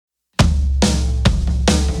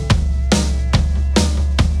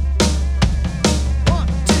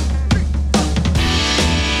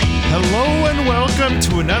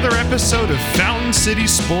another episode of Fountain City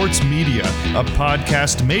Sports Media, a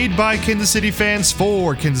podcast made by Kansas City fans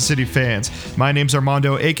for Kansas City fans. My name's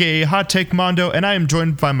Armando, aka Hot Take Mondo, and I am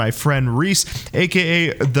joined by my friend Reese,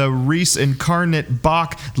 aka the Reese incarnate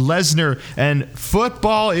Bach Lesnar, and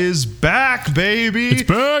football is back, baby. It's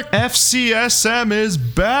back. FCSM is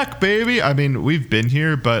back, baby. I mean, we've been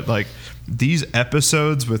here, but like, these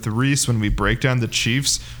episodes with Reese when we break down the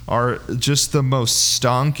Chiefs are just the most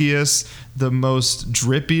stonkiest, the most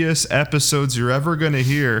drippiest episodes you're ever going to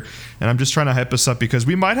hear. And I'm just trying to hype us up because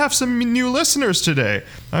we might have some new listeners today.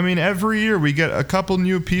 I mean, every year we get a couple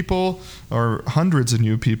new people, or hundreds of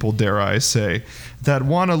new people, dare I say, that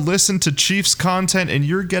want to listen to Chiefs content, and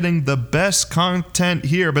you're getting the best content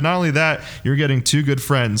here. But not only that, you're getting two good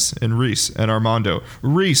friends in Reese and Armando.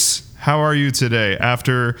 Reese, how are you today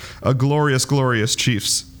after a glorious, glorious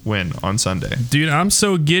Chiefs win on Sunday? Dude, I'm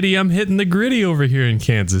so giddy. I'm hitting the gritty over here in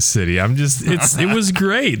Kansas City. It was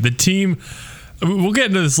great. The team, we'll get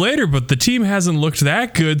into this later, but the team hasn't looked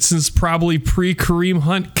that good since probably pre-Kareem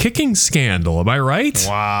Hunt kicking scandal. Am I right?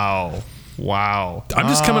 Wow. I'm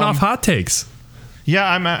just coming off hot takes.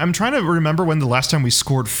 Yeah, I'm trying to remember when the last time we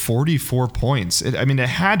scored 44 points. It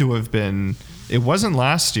had to have been... It wasn't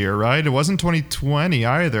last year, right? It wasn't 2020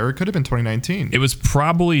 either. It could have been 2019. It was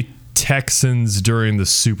probably Texans during the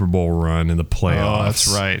Super Bowl run in the playoffs. Oh, that's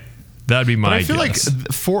right. That'd be my guess. But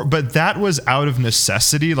I feel like but that was out of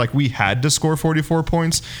necessity. Like, we had to score 44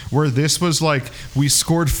 points, where this was like we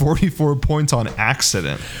scored 44 points on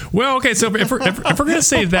accident. Well, okay, so if we're going to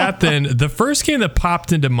say that, then the first game that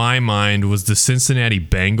popped into my mind was the Cincinnati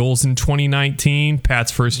Bengals in 2019, Pat's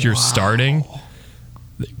first year starting.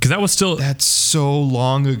 Because that was still... That's so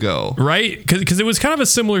long ago. Right? Because it was kind of a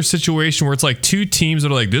similar situation where it's like two teams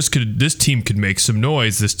that are like, this team could make some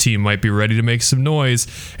noise. This team might be ready to make some noise.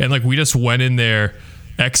 And like, we just went in there,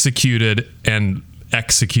 executed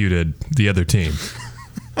the other team.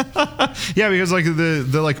 Yeah, because like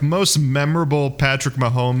the like most memorable Patrick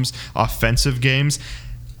Mahomes offensive games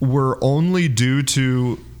were only due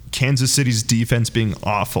to Kansas City's defense being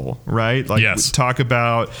awful, right? Like, yes. We talk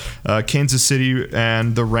about Kansas City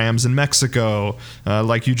and the Rams in Mexico,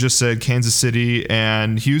 like you just said, Kansas City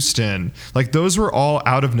and Houston. Like, those were all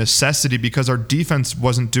out of necessity because our defense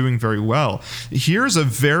wasn't doing very well. Here's a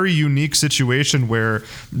very unique situation where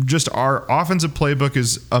just our offensive playbook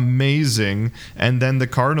is amazing, and then the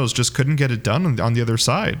Cardinals just couldn't get it done on the other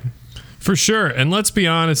side. For sure. And let's be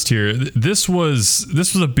honest here. This was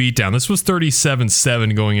a beatdown. This was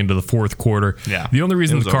 37-7 going into the fourth quarter. Yeah. The only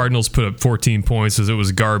reason the Cardinals put up 14 points was it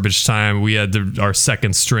was garbage time. We had our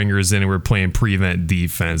second stringers in and we were playing prevent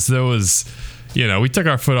defense. That was, we took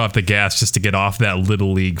our foot off the gas just to get off that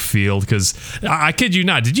little league field, because I kid you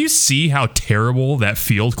not. Did you see how terrible that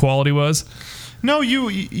field quality was? No,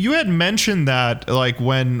 you had mentioned that, like,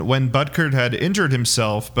 when Butker had injured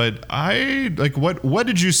himself, but what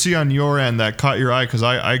did you see on your end that caught your eye? Because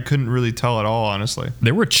I couldn't really tell at all, honestly.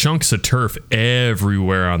 There were chunks of turf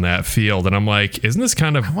everywhere on that field, and I'm like, isn't this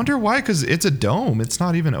kind of... I wonder why, because it's a dome. It's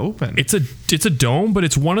not even open. It's a dome, but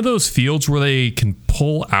it's one of those fields where they can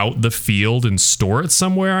pull out the field and store it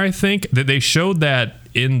somewhere, I think. That they showed that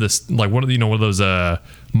in this, like, one of those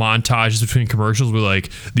montages between commercials where, like,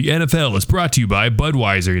 the NFL is brought to you by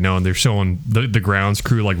Budweiser, and they're showing the grounds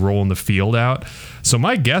crew like rolling the field out. So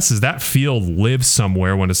my guess is that field lives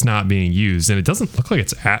somewhere when it's not being used, and it doesn't look like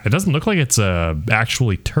it's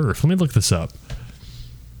actually turf. Let me look this up.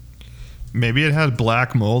 Maybe it had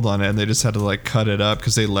black mold on it and they just had to like cut it up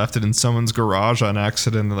because they left it in someone's garage on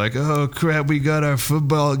accident. They're like, oh crap, we got our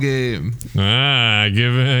football game.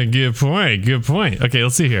 Good point. Okay,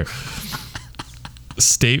 let's see here.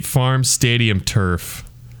 State Farm Stadium turf.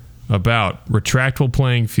 About retractable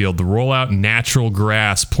playing field, the rollout natural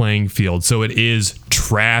grass playing field. So it is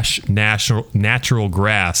trash natural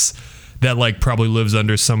grass that like probably lives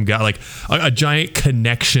under some guy, like a giant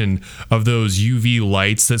connection of those UV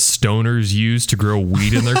lights that stoners use to grow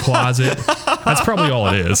weed in their closet. That's probably all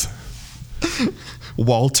it is.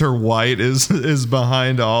 Walter White is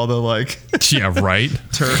behind all the like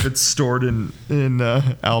turf. It's stored in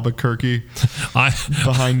Albuquerque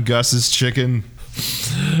behind Gus's Chicken.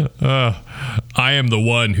 I am the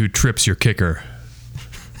one who trips your kicker.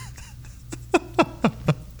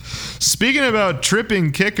 Speaking about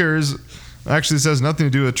tripping kickers, actually this has nothing to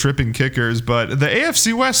do with tripping kickers, but the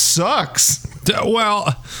AFC West sucks.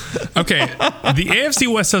 Well, okay, the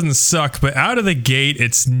AFC West doesn't suck, but out of the gate,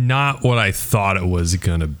 it's not what I thought it was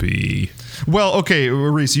going to be. Well, okay,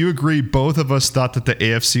 Reese, you agree both of us thought that the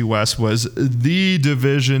AFC West was the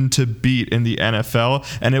division to beat in the NFL,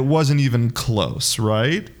 and it wasn't even close,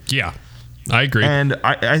 right? Yeah. I agree. And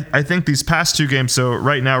I think these past two games, so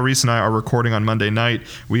right now, Reese and I are recording on Monday night.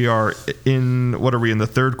 We are in the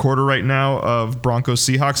third quarter right now of Broncos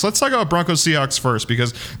Seahawks. Let's talk about Broncos Seahawks first,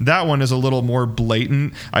 because that one is a little more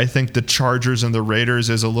blatant. I think the Chargers and the Raiders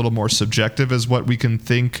is a little more subjective as what we can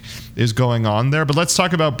think is going on there. But let's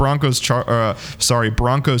talk about Broncos Seahawks.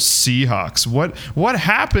 What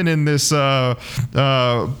happened in this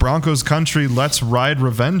Broncos country let's ride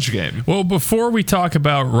revenge game? Well, before we talk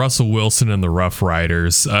about Russell Wilson and the Rough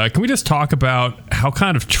Riders, can we just talk about how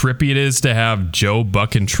kind of trippy it is to have Joe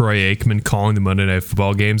Buck and Troy Aikman calling the Monday Night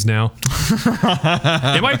Football games now?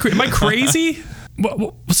 Am I crazy?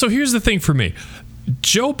 Well, so here's the thing for me.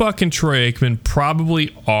 Joe Buck and Troy Aikman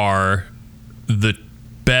probably are the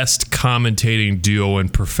best commentating duo in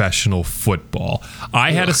professional football.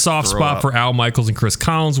 I had a soft spot for Al Michaels and Chris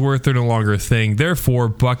Collinsworth. They're no longer a thing. Therefore,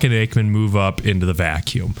 Buck and Aikman move up into the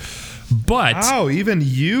vacuum. But even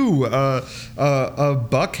you, a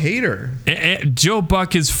Buck hater. Joe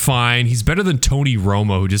Buck is fine. He's better than Tony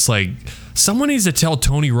Romo, who just someone needs to tell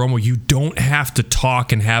Tony Romo you don't have to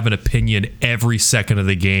talk and have an opinion every second of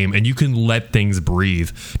the game, and you can let things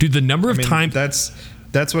breathe. Dude, the number of times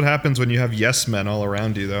that's what happens when you have yes men all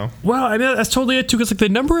around you, though. Well, I mean, that's totally it too. Because the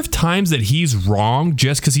number of times that he's wrong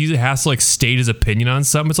just because he has to state his opinion on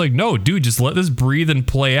something, it's no, dude, just let this breathe and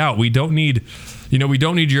play out. We don't need. We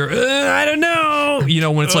don't need your, I don't know.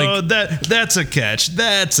 When it's that's a catch.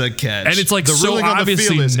 That's a catch. And it's the so ruling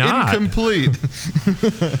obviously on the field is not. Incomplete.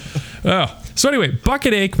 So anyway, Buck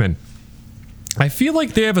and Aikman. I feel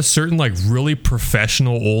like they have a certain really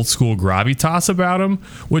professional old school gravitas about them,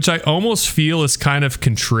 which I almost feel is kind of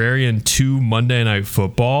contrarian to Monday Night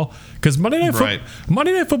Football. Because Monday Night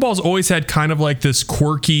Football has always had kind of this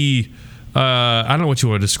quirky, I don't know what you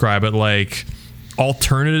want to describe it,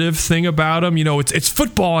 alternative thing about them. It's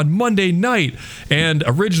football on Monday night, and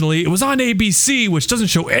originally it was on ABC, which doesn't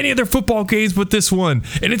show any of their football games but this one,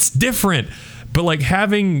 and it's different. But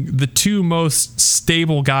having the two most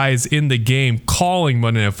stable guys in the game calling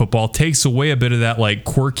Monday Night Football takes away a bit of that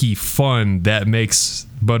quirky fun that makes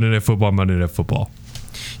Monday Night Football.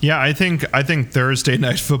 Yeah, I think Thursday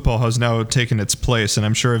Night Football has now taken its place, and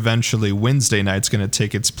I'm sure eventually Wednesday night's going to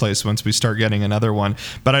take its place once we start getting another one.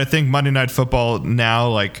 But I think Monday Night Football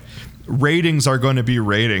now, ratings are going to be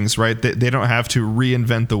ratings, right? They don't have to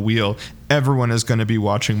reinvent the wheel. Everyone is going to be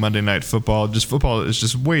watching Monday Night Football. Football is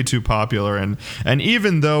just way too popular, and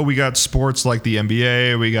even though we got sports like the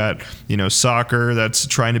NBA, we got soccer that's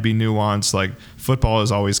trying to be nuanced, football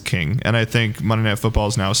is always king. And I think Monday Night Football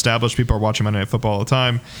is now established. People are watching Monday Night Football all the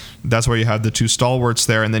time. That's where you have the two stalwarts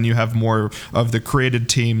there, and then you have more of the created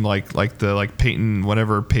team, like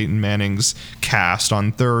Peyton Manning's cast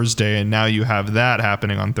on Thursday, and now you have that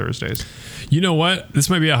happening on Thursdays. You know what? This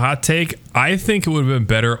might be a hot take. I think it would have been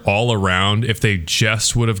better all around if they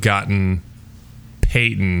just would have gotten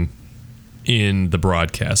Peyton in the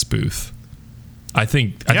broadcast booth. I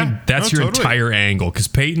think that's your entire angle, because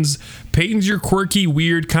Peyton's your quirky,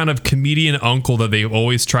 weird kind of comedian uncle that they've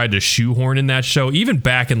always tried to shoehorn in that show, even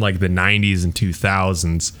back in the 90s and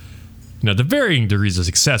 2000s. To varying degrees of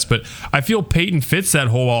success, but I feel Peyton fits that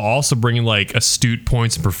hole while also bringing astute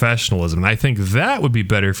points and professionalism. And I think that would be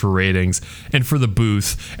better for ratings and for the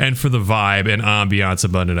booth and for the vibe and ambiance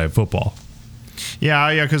of Monday Night Football.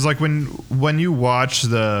 Yeah, because when you watch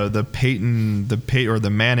the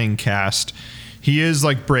Manning cast, he is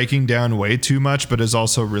breaking down way too much, but is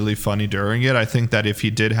also really funny during it. I think that if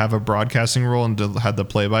he did have a broadcasting role and had the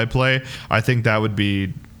play-by-play, I think that would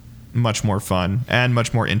be much more fun and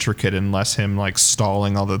much more intricate, and less him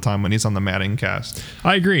stalling all the time when he's on the Manning cast.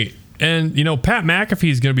 I agree. And Pat McAfee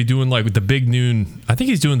is going to be doing the big noon. I think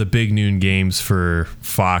he's doing the big noon games for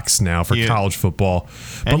Fox now for college football.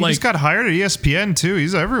 And he just got hired at ESPN too.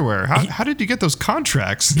 He's everywhere. How did you get those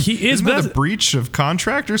contracts? Isn't that a breach of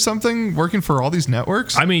contract or something, working for all these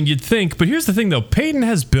networks? I mean, you'd think, but here's the thing though. Peyton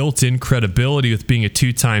has built-in credibility with being a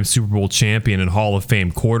 2-time Super Bowl champion and Hall of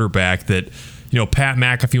Fame quarterback that Pat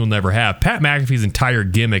McAfee will never have. Pat McAfee's entire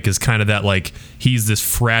gimmick is kind of that he's this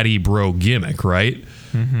fratty bro gimmick, right?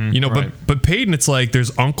 Mm-hmm, right. But Peyton, it's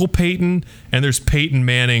there's Uncle Peyton and there's Peyton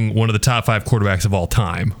Manning, one of the top 5 quarterbacks of all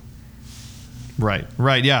time. Right,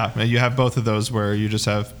 yeah. You have both of those where you just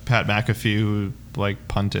have Pat McAfee who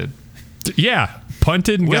punted. Yeah,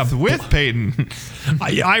 punted and with Peyton.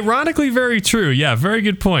 Ironically, very true. Yeah, very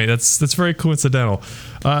good point. That's very coincidental.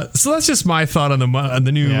 So that's just my thought on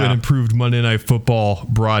the new and improved Monday Night Football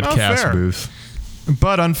broadcast booth.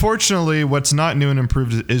 But unfortunately, what's not new and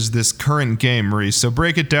improved is this current game, Reese. So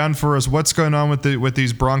break it down for us. What's going on with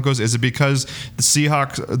these Broncos? Is it because the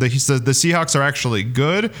Seahawks are actually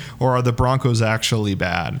good, or are the Broncos actually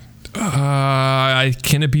bad?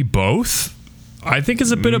 Can it be both? I think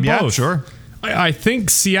it's a bit of Yeah, both. sure. I think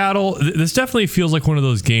Seattle, this definitely feels like one of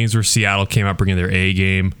those games where Seattle came out bringing their A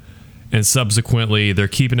game, and subsequently they're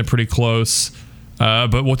keeping it pretty close.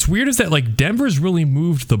 But what's weird is that like Denver's really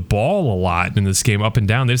moved the ball a lot in this game, up and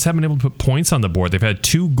down. They just haven't been able to put points on the board. They've had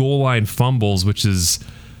 2 goal line fumbles, which is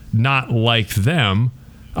not like them.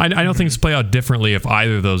 I don't think it's play out differently if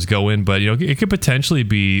either of those go in, but it could potentially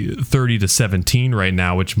be 30-17 right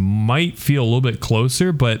now, which might feel a little bit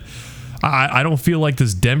closer, but I don't feel like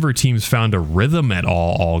this Denver team's found a rhythm at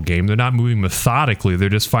all game. They're not moving methodically. They're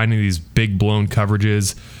just finding these big blown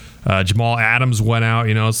coverages. Jamal Adams went out,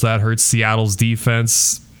 so that hurts Seattle's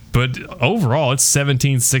defense. But overall, it's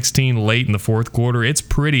 17-16 late in the fourth quarter. It's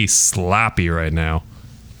pretty sloppy right now.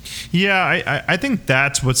 Yeah, I think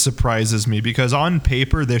that's what surprises me, because on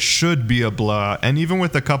paper this should be a blowout, and even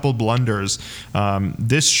with a couple blunders,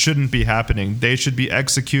 this shouldn't be happening. They should be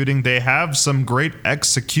executing. They have some great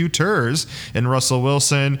executors in Russell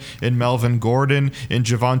Wilson, in Melvin Gordon, in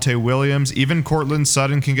Javonte Williams. Even Cortland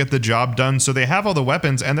Sutton can get the job done. So they have all the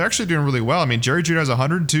weapons, and they're actually doing really well. I mean, Jerry Jeudy has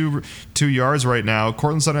 102 yards right now.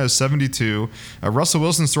 Cortland Sutton has 72. Russell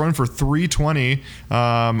Wilson's throwing for 320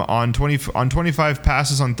 on 25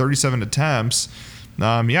 passes on 37 attempts.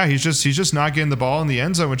 He's just not getting the ball in the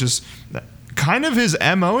end zone, which is kind of his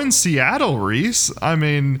MO in Seattle, Reese. I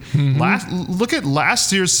mean, look at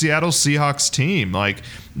last year's Seattle Seahawks team. Like,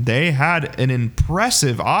 they had an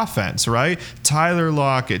impressive offense, right? Tyler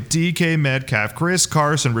Lockett, DK Metcalf, Chris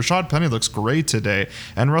Carson, Rashad Penny looks great today,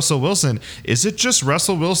 and Russell Wilson. Is it just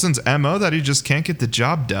Russell Wilson's MO that he just can't get the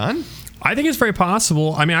job done? I think it's very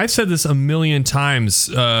possible. I mean, I've said this a million times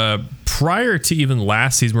prior to even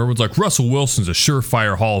last season, where everyone's like, Russell Wilson's a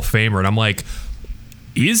surefire Hall of Famer. And I'm like,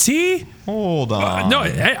 is he? Hold on. No,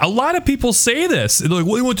 a lot of people say this. They're like,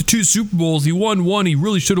 well, he went to 2 Super Bowls. He won 1. He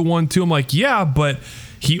really should have won 2. I'm like, yeah, but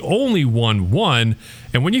he only won 1.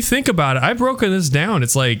 And when you think about it, I've broken this down.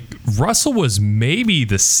 It's like Russell was maybe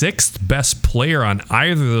the 6th best player on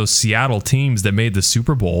either of those Seattle teams that made the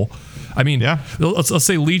Super Bowl. I mean, yeah. let's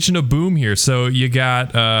say Legion of Boom here. So you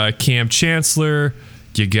got Cam Chancellor.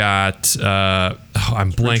 You got,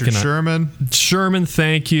 I'm blanking Richard Sherman. Sherman,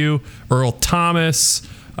 thank you. Earl Thomas.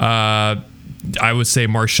 I would say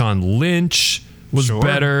Marshawn Lynch was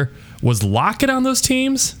better. Was Lockett on those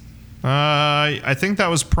teams? I think that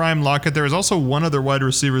was prime Lockett. There was also one other wide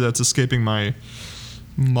receiver that's escaping my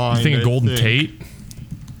mind. You think Golden Tate?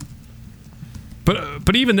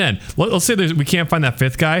 But even then, let's say we can't find that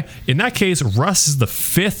 5th guy. In that case, Russ is the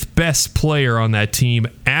 5th best player on that team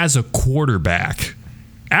as a quarterback.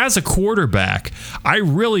 As a quarterback, I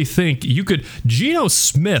really think Geno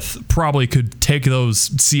Smith probably could take those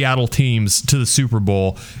Seattle teams to the Super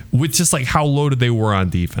Bowl with just like how loaded they were on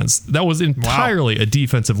defense. That was entirely a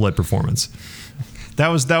defensive-led performance. That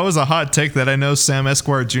was a hot take that I know Sam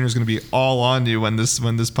Esquire Jr. is going to be all on you when this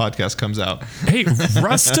podcast comes out. Hey,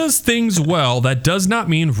 Russ does things well. That does not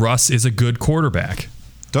mean Russ is a good quarterback.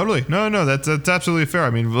 Totally. No, that's absolutely fair. I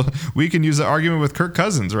mean, we can use the argument with Kirk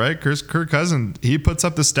Cousins, right? Kirk Cousins, he puts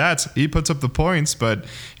up the stats, he puts up the points, but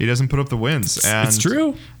he doesn't put up the wins. And it's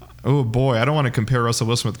true. Oh boy, I don't want to compare Russell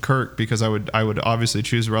Wilson with Kirk, because I would obviously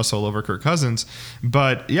choose Russell over Kirk Cousins.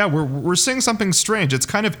 But yeah, we're seeing something strange. It's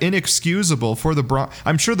kind of inexcusable for the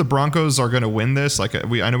I'm sure the Broncos are going to win this. Like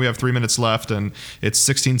I know we have 3 minutes left, and it's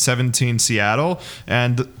 16-17 Seattle.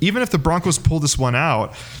 And even if the Broncos pull this one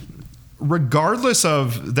out, regardless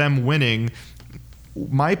of them winning,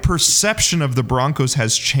 my perception of the Broncos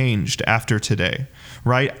has changed after today,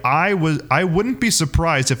 right? I wouldn't be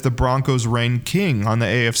surprised if the Broncos reign king on the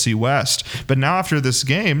AFC West. But now after this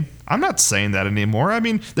game, I'm not saying that anymore. I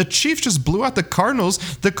mean, the Chiefs just blew out the Cardinals.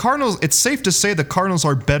 The Cardinals, it's safe to say the Cardinals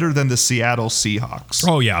are better than the Seattle Seahawks.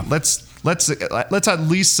 Oh yeah. Let's at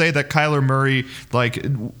least say that Kyler Murray, like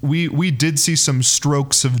we did see some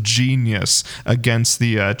strokes of genius against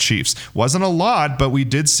the Chiefs. Wasn't a lot, but we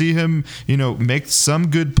did see him, make some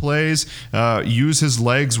good plays, use his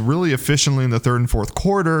legs really efficiently in the 3rd and 4th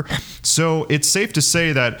quarter. So it's safe to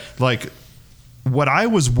say that, like, what I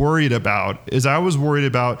was worried about the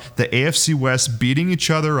AFC West beating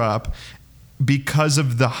each other up because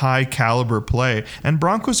of the high caliber play, and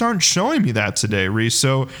Broncos aren't showing me that today, Reese.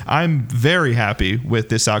 So I'm very happy with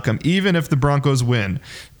this outcome. Even if the Broncos win,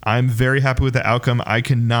 I'm very happy with the outcome. I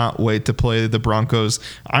cannot wait to play the Broncos.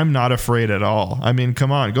 I'm not afraid at all. I mean,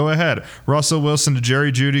 come on, go ahead. Russell Wilson to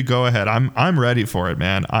Jerry Jeudy, go ahead. I'm ready for it,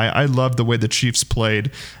 man. I love the way the Chiefs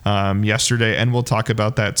played yesterday, and we'll talk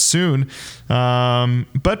about that soon.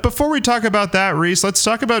 But before we talk about that, Reese, let's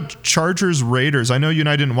talk about Chargers Raiders. I know you and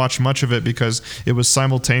I didn't watch much of it because it was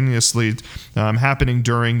simultaneously happening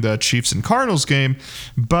during the Chiefs and Cardinals game.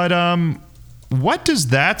 But what does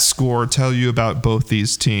that score tell you about both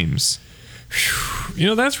these teams?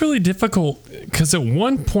 That's really difficult because at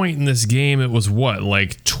one point in this game, it was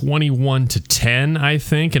like 21-10, I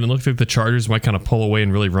think. And it looked like the Chargers might kind of pull away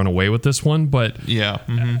and really run away with this one. But yeah,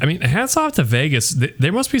 I mean, hats off to Vegas.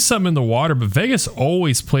 There must be something in the water, but Vegas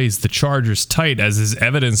always plays the Chargers tight, as is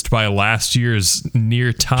evidenced by last year's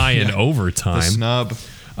near tie in overtime. The snub.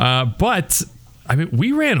 But I mean,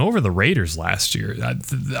 we ran over the Raiders last year.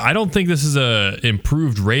 I don't think this is a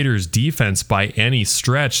improved Raiders defense by any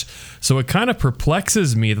stretch. So it kind of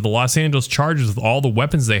perplexes me that the Los Angeles Chargers, with all the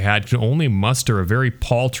weapons they had, could only muster a very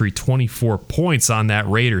paltry 24 points on that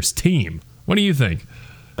Raiders team. What do you think?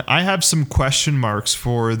 I have some question marks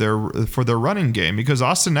for their running game because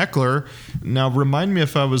Austin Eckler. Now, remind me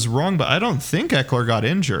if I was wrong, but I don't think Eckler got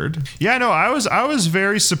injured. Yeah, no, I was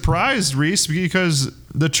very surprised, Reese, because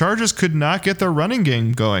the Chargers could not get their running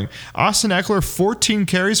game going. Austin Eckler, 14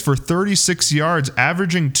 carries for 36 yards,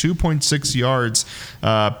 averaging 2.6 yards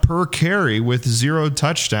per carry with 0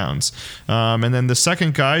 touchdowns. And then the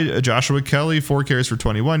second guy, Joshua Kelly, 4 carries for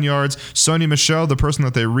 21 yards. Sony Michel, the person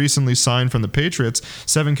that they recently signed from the Patriots,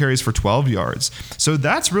 7 carries for 12 yards. So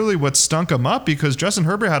that's really what stunk them up because Justin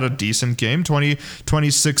Herbert had a decent game,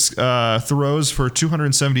 26 throws for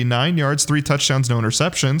 279 yards, 3 touchdowns, no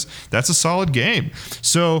interceptions. That's a solid game.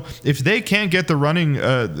 So if they can't get the running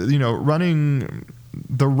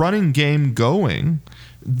game going,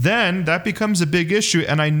 then that becomes a big issue.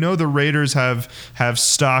 And I know the Raiders have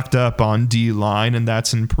stocked up on D-line, and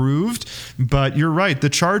that's improved. But you're right. The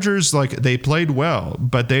Chargers, they played well,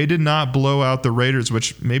 but they did not blow out the Raiders,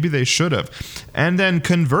 which maybe they should have. And then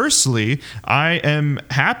conversely, I am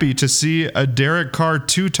happy to see a Derek Carr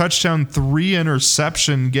 2-touchdown,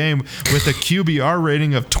 3-interception game with a QBR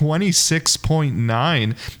rating of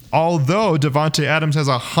 26.9. Although Davante Adams has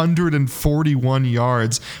 141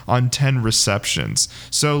 yards on 10 receptions.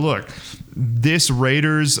 So look, this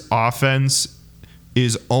Raiders offense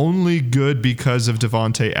is only good because of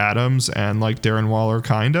Davante Adams and Darren Waller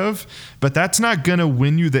kind of, but that's not going to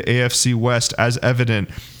win you the AFC West, as evident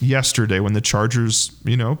yesterday when the Chargers,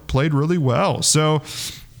 played really well. So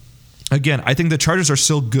again, I think the Chargers are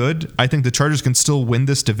still good. I think the Chargers can still win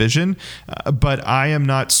this division, but I am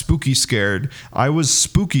not spooky scared. I was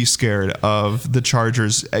spooky scared of the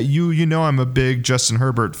Chargers. You know I'm a big Justin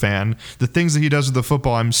Herbert fan. The things that he does with the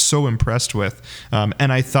football, I'm so impressed with.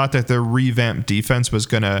 And I thought that their revamped defense was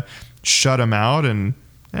going to shut him out, and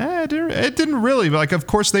it didn't really. Of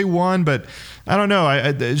course they won, but I don't know.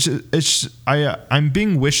 I'm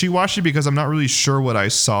being wishy-washy because I'm not really sure what I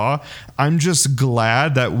saw. I'm just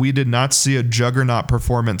glad that we did not see a juggernaut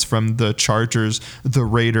performance from the Chargers, the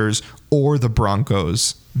Raiders, or the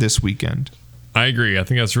Broncos this weekend. I agree. I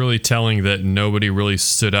think that's really telling that nobody really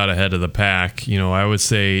stood out ahead of the pack. I would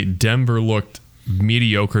say Denver looked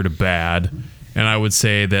mediocre to bad. And I would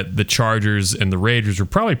say that the Chargers and the Raiders were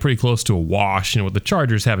probably pretty close to a wash, with the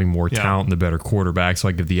Chargers having more talent and the better quarterback, so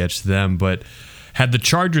I give the edge to them. But had the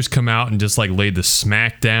Chargers come out and just laid the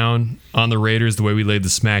smack down on the Raiders the way we laid the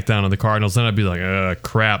smack down on the Cardinals, then I'd be like,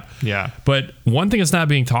 crap. Yeah. But one thing that's not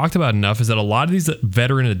being talked about enough is that a lot of these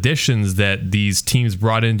veteran additions that these teams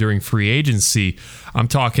brought in during free agency, I'm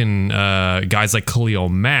talking guys like Khalil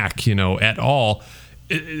Mack, et al.,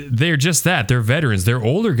 they're just that. They're veterans. They're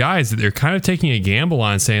older guys that they're kind of taking a gamble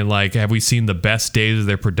on, saying, have we seen the best days of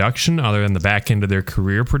their production other than the back end of their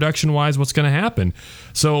career production-wise? What's going to happen?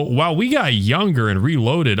 So while we got younger and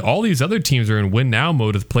reloaded, all these other teams are in win-now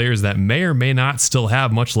mode with players that may or may not still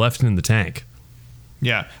have much left in the tank.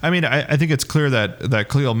 Yeah, I mean, I think it's clear that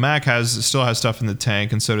Khalil Mack still has stuff in the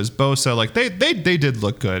tank, and so does Bosa. They did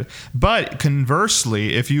look good, but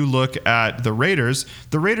conversely, if you look at the Raiders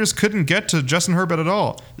couldn't get to Justin Herbert at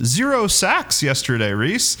all. 0 sacks yesterday,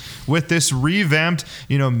 Reese, with this revamped,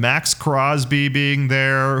 Max Crosby being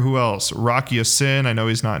there. Who else? Rocky Ya-Sin. I know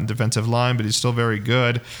he's not in defensive line, but he's still very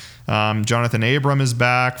good. Jonathan Abram is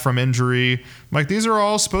back from injury. These are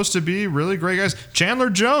all supposed to be really great guys. Chandler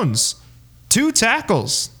Jones. 2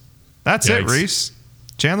 tackles. That's Yikes. It, Reese.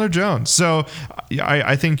 Chandler Jones. So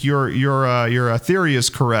I think your theory is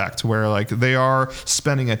correct, where they are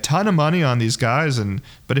spending a ton of money on these guys,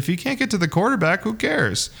 but if you can't get to the quarterback, who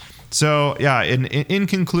cares? So yeah, in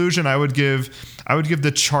conclusion, I would give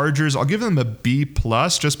the Chargers, I'll give them a B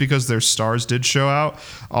plus just because their stars did show out.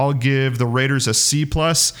 I'll give the Raiders a C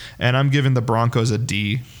plus, and I'm giving the Broncos a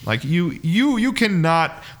D. Like you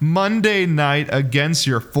cannot Monday night against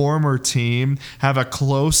your former team have a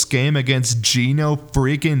close game against Geno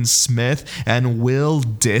freaking Smith and Will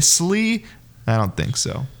Dissly. I don't think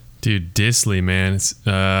so. Dude, Dissly, man. It's,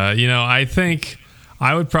 I think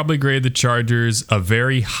I would probably grade the Chargers a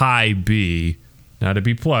very high B. Not a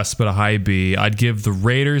B plus, but a high B. I'd give the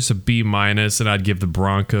Raiders a B minus, and I'd give the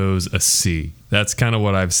Broncos a C. That's kind of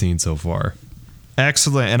what I've seen so far.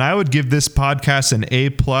 Excellent. And I would give this podcast an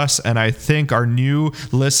A plus, and I think our new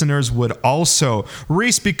listeners would also.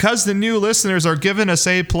 Reese, because the new listeners are giving us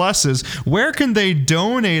A pluses, where can they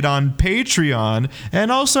donate on Patreon?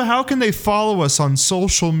 And also, how can they follow us on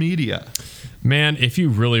social media? Man, if you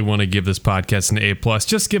really want to give this podcast an A plus,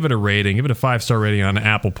 just give it a rating. Give it a 5-star rating on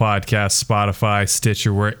Apple Podcasts, Spotify,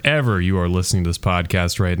 Stitcher, wherever you are listening to this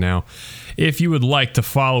podcast right now. If you would like to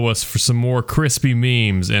follow us for some more crispy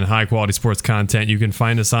memes and high-quality sports content, you can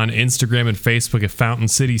find us on Instagram and Facebook at Fountain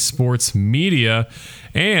City Sports Media.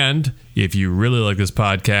 And if you really like this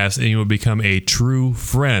podcast and you will become a true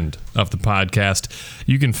friend of the podcast,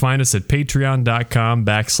 you can find us at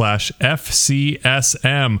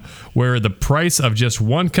patreon.com/FCSM, where the price of just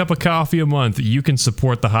 1 cup of coffee a month, you can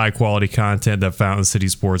support the high-quality content that Fountain City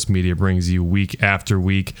Sports Media brings you week after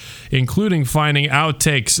week, including finding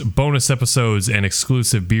outtakes, bonus episodes, and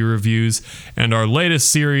exclusive beer reviews, and our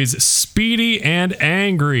latest series, Speedy and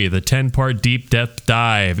Angry, the 10-part deep depth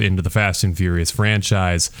dive into the Fast and Furious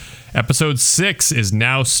franchise. Episode 6 is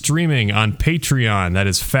now streaming on Patreon. That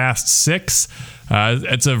is Fast 6.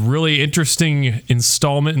 It's a really interesting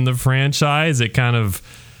installment in the franchise. It kind of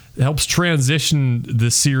helps transition the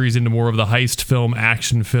series into more of the heist film,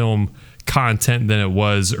 action film content than it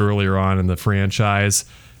was earlier on in the franchise.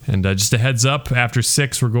 And just a heads up, after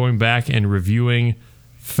 6, we're going back and reviewing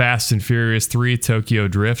Fast and Furious 3 Tokyo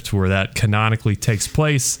Drift, where that canonically takes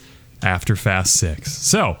place after Fast 6.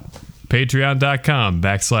 So,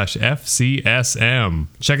 patreon.com/FCSM.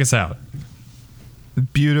 Check us out.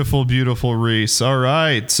 Beautiful, beautiful, Reese. All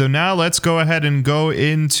right. So now let's go ahead and go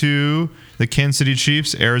into the Kansas City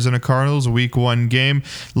Chiefs, Arizona Cardinals, Week 1 game.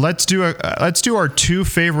 Let's do our 2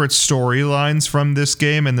 favorite storylines from this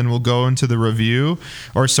game, and then we'll go into the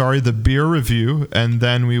the beer review, and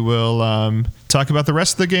then we will talk about the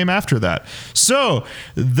rest of the game after that. So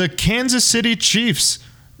the Kansas City Chiefs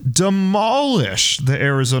demolish the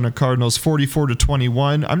Arizona Cardinals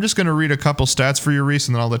 44-21. I'm just going to read a couple stats for you, Reese,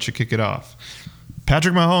 and then I'll let you kick it off.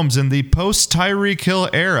 Patrick Mahomes in the post-Tyreek Hill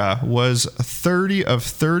era was 30 of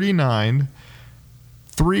 39,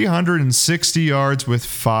 360 yards with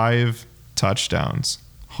 5 touchdowns.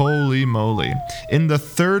 Holy moly. In the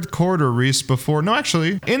third quarter, Reese,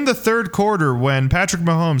 in the third quarter when Patrick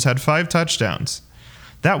Mahomes had 5 touchdowns,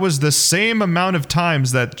 that was the same amount of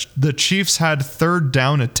times that the Chiefs had third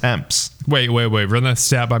down attempts. Wait. Run that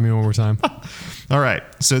stat by me one more time. All right.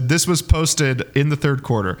 So this was posted in the third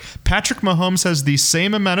quarter. Patrick Mahomes has the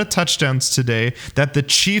same amount of touchdowns today that the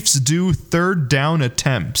Chiefs do third down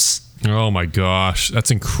attempts. Oh my gosh.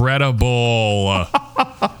 That's incredible.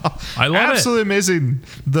 I love it. Absolutely amazing.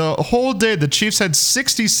 The whole day, the Chiefs had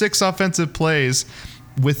 66 offensive plays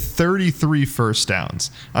with 33 first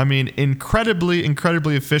downs. I mean, incredibly,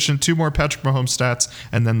 incredibly efficient. 2 more Patrick Mahomes stats,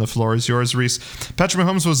 and then the floor is yours, Reese. Patrick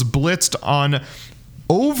Mahomes was blitzed on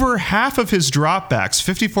over half of his dropbacks,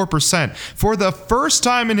 54%, for the first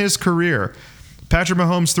time in his career. Patrick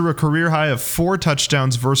Mahomes threw a career high of 4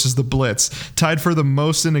 touchdowns versus the blitz, tied for the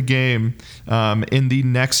most in a game in the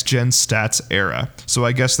next-gen stats era. So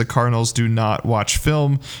I guess the Cardinals do not watch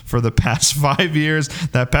film for the past 5 years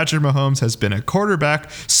that Patrick Mahomes has been a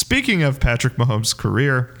quarterback. Speaking of Patrick Mahomes'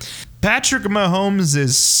 career, Patrick Mahomes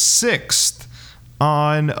is 6th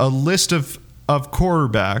on a list of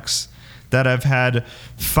quarterbacks that have had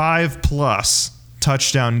 5+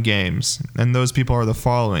 touchdown games, and those people are the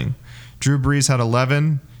following. Drew Brees had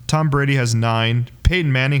 11. Tom Brady has 9.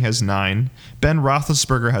 Peyton Manning has 9. Ben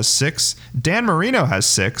Roethlisberger has 6. Dan Marino has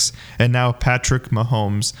 6. And now Patrick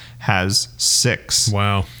Mahomes has 6.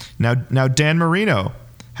 Wow. Now Dan Marino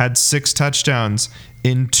had 6 touchdowns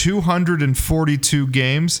in 242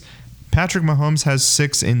 games. Patrick Mahomes has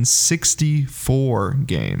 6 in 64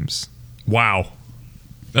 games. Wow.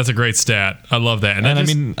 That's a great stat. I love that. And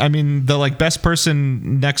I mean, the best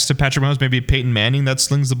person next to Patrick Mahomes may be Peyton Manning that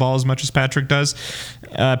slings the ball as much as Patrick does.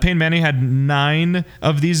 Peyton Manning had 9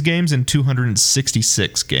 of these games in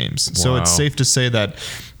 266 games. Wow. So it's safe to say that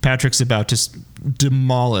Patrick's about to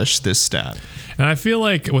demolish this stat. And I feel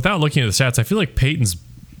like, without looking at the stats, I feel like Peyton's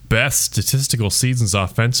best statistical seasons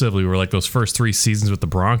offensively were like those first 3 seasons with the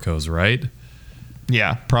Broncos, right?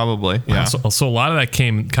 Yeah, probably. Yeah. So a lot of that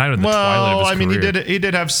came kind of in the twilight of his career. He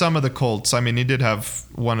did have some of the Colts. I mean, he did have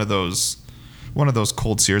one of those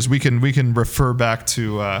Colts years. We can refer back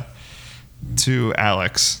to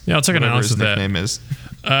Alex. Yeah, I'll take an Alex. His nickname is.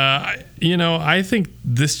 I think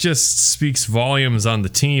this just speaks volumes on the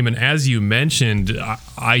team. And as you mentioned,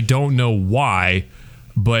 I don't know why,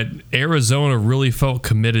 but Arizona really felt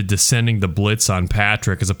committed to sending the blitz on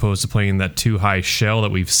Patrick as opposed to playing that too high shell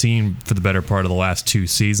that we've seen for the better part of the last 2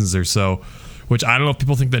 seasons or so. Which I don't know if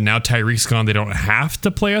people think that now Tyreek's gone, they don't have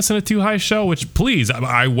to play us in a too high shell. Which please,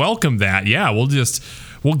 I welcome that. Yeah, we'll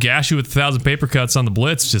gash you with 1,000 paper cuts on the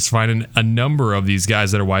blitz, just finding a number of these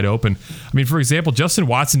guys that are wide open. I mean, for example, Justin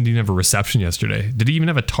Watson didn't have a reception yesterday. Did he even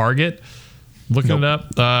have a target? Looking it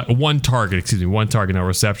up, one target, no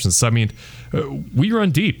receptions. So I mean, we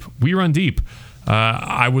run deep.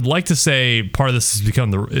 I would like to say part of this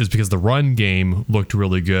is because the run game looked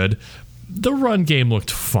really good. The run game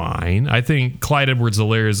looked fine. I think Clyde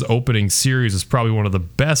Edwards-Helaire's opening series is probably one of the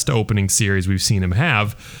best opening series we've seen him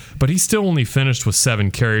have, but he still only finished with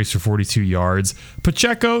 7 carries for 42 yards.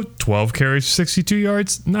 Pacheco, 12 carries for 62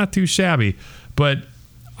 yards, not too shabby, but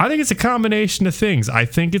I think it's a combination of things. I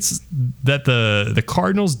think it's that the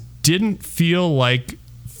Cardinals didn't feel like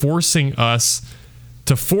forcing us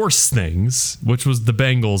to force things, which was the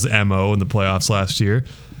Bengals' MO in the playoffs last year.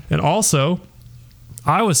 And also,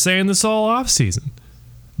 I was saying this all offseason.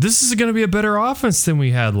 This is going to be a better offense than we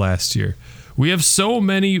had last year. We have so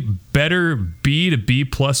many better B to B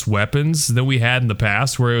plus weapons than we had in the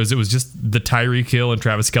past, where it was just the Tyreek Hill and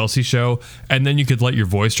Travis Kelce show, and then you could let your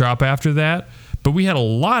voice drop after that. But we had a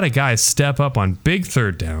lot of guys step up on big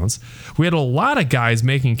third downs. We had a lot of guys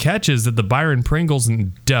making catches that the Byron Pringles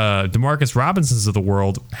and Demarcus Robinsons of the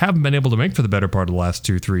world haven't been able to make for the better part of the last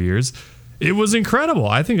 2-3 years. It was incredible.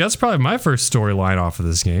 I think that's probably my first storyline off of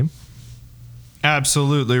this game.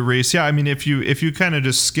 Absolutely, Reese. Yeah, I mean, if you kind of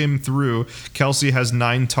just skim through, Kelce has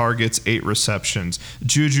 9 targets, 8 receptions.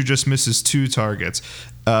 Juju just misses 2 targets.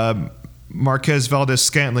 Marquez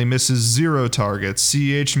Valdez-Scantling misses 0 targets.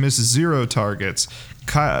 CH misses 0 targets.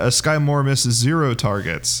 Sky Moore misses 0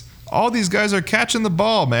 targets. All these guys are catching the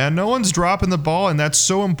ball, man. No one's dropping the ball, and that's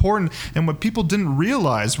so important. And what people didn't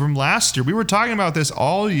realize from last year, we were talking about this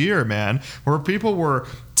all year, man, where people were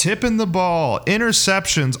tipping the ball,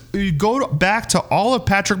 interceptions. You go back to all of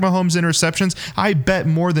Patrick Mahomes' interceptions, I bet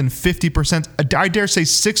more than 50%, I dare say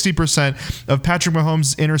 60% of Patrick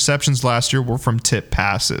Mahomes' interceptions last year were from tip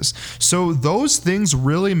passes. So those things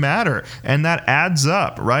really matter, and that adds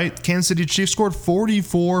up, right? Kansas City Chiefs scored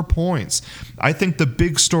 44 points. I think the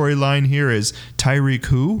big storyline here is Tyreek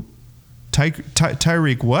who?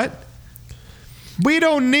 Tyreek what? We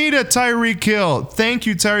don't need a Tyreek Hill. Thank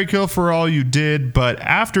you, Tyreek Hill, for all you did. But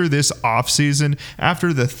after this offseason,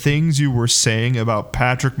 after the things you were saying about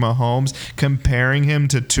Patrick Mahomes, comparing him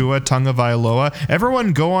to Tua Tagovailoa,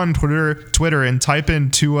 everyone go on Twitter and type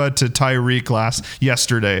in Tua to Tyreek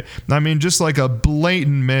yesterday. I mean, just like a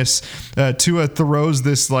blatant miss. Tua throws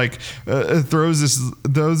this ball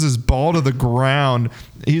to the ground.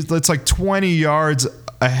 It's like 20 yards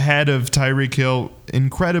ahead of Tyreek Hill.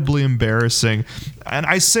 Incredibly embarrassing. And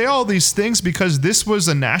I say all these things because this was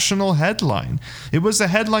a national headline. It was a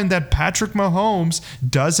headline that Patrick Mahomes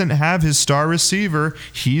doesn't have his star receiver.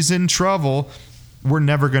 He's in trouble. We're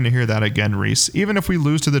never going to hear that again, Reese. Even if we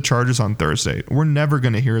lose to the Chargers on Thursday, we're never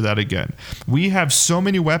going to hear that again. We have so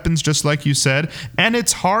many weapons, just like you said, and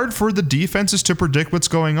it's hard for the defenses to predict what's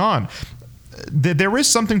going on. There is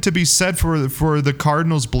something to be said for the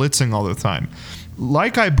Cardinals blitzing all the time.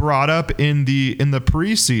 Like I brought up in the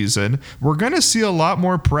preseason, we're going to see a lot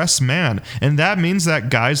more press man, and that means that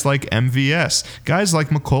guys like MVS, guys like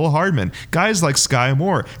Mecole Hardman, guys like Sky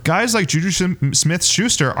Moore, guys like Juju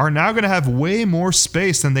Smith-Schuster are now going to have way more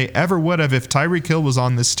space than they ever would have if Tyreek Hill was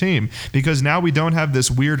on this team, because now we don't have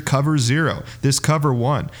this weird cover 0, this cover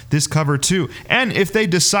 1, this cover 2. And if they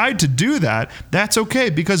decide to do that, that's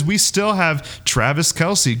okay, because we still have Travis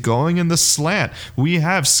Kelce going in the slant. We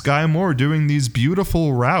have Sky Moore doing these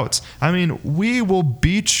beautiful routes. I mean, we will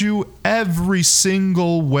beat you every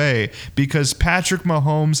single way because Patrick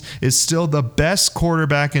Mahomes is still the best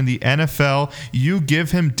quarterback in the NFL. You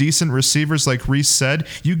give him decent receivers like Reese said,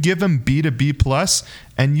 you give him B to B plus,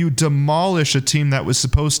 and you demolish a team that was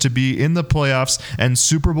supposed to be in the playoffs and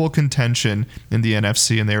Super Bowl contention in the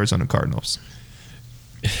NFC and the Arizona Cardinals.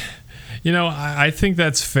 You know, I think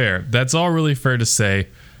that's fair. That's all really fair to say.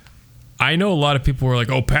 I know a lot of people were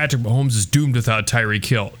like, oh, Patrick Mahomes is doomed without Tyreek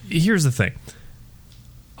Hill. Here's the thing.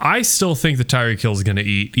 I still think that Tyreek Hill is going to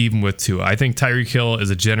eat, even with Tua. I think Tyreek Hill is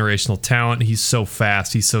a generational talent. He's so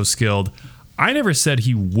fast. He's so skilled. I never said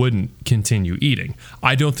he wouldn't continue eating.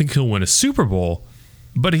 I don't think he'll win a Super Bowl,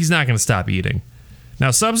 but he's not going to stop eating. Now,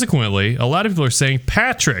 subsequently, a lot of people are saying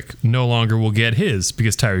Patrick no longer will get his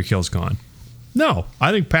because Tyreek Hill's gone. No,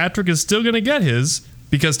 I think Patrick is still going to get his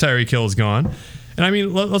because Tyreek Hill is gone. And I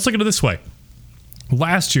mean, let's look at it this way.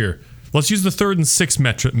 Last year, let's use the 3rd and 6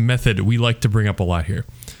 method we like to bring up a lot here.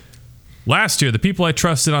 Last year, the people I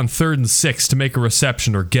trusted on 3rd and 6 to make a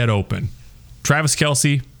reception or get open: Travis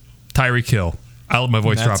Kelce, Tyreek Hill. I'll let my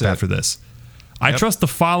voice drop after this. I trust the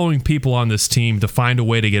following people on this team to find a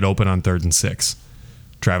way to get open on 3rd and 6.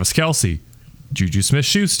 Travis Kelce, Juju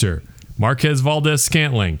Smith-Schuster, Marquez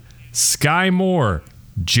Valdes-Scantling, Sky Moore,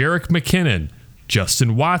 Jerick McKinnon,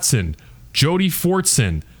 Justin Watson, Jody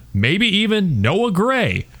Fortson, maybe even Noah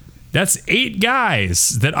Gray. That's 8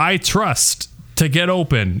 guys that I trust to get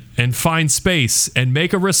open and find space and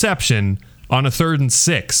make a reception on a 3rd and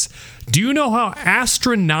 6. Do you know how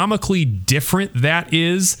astronomically different that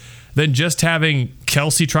is than just having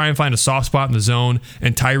Kelce try and find a soft spot in the zone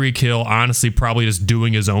and Tyreek Hill honestly probably just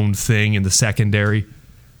doing his own thing in the secondary?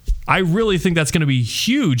 I really think that's going to be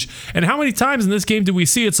huge. And how many times in this game did we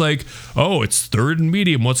see it's like, oh, it's 3rd and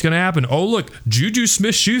medium. What's going to happen? Oh, look, Juju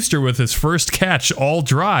Smith-Schuster with his first catch all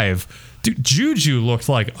drive. Dude, Juju looked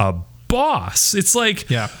like a boss. It's like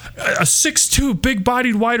a 6'2",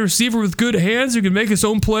 big-bodied wide receiver with good hands who can make his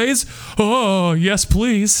own plays. Oh, yes,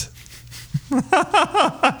 please.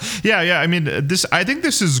 Yeah. I mean, I think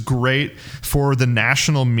this is great for the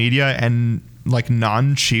national media and like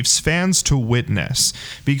non-Chiefs fans to witness,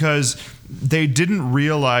 because they didn't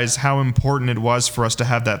realize how important it was for us to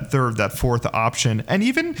have that 4th option. And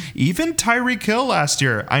even Tyreek Hill last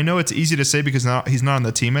year, I know it's easy to say because he's not on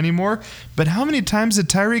the team anymore, but how many times did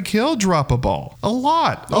Tyreek Hill drop a ball? A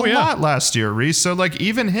lot last year, Reese. So like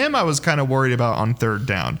even him I was kind of worried about on 3rd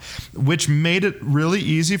down, which made it really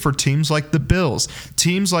easy for teams like the Bills,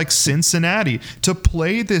 teams like Cincinnati to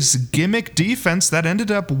play this gimmick defense that ended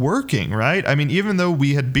up working, right? I mean, even though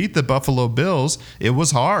we had beat the Buffalo Bills, it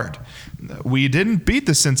was hard. We didn't beat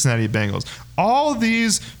the Cincinnati Bengals. All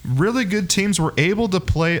these really good teams were able to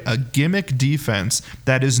play a gimmick defense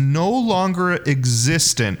that is no longer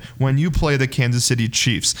existent when you play the Kansas City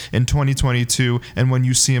Chiefs in 2022 and when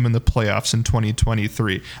you see them in the playoffs in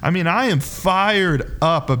 2023. I mean, I am fired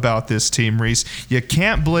up about this team, Reese. You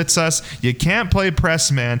can't blitz us. You can't play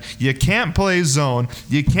press man. You can't play zone.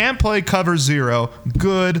 You can't play cover 0.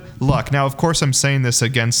 Good luck. Now, of course, I'm saying this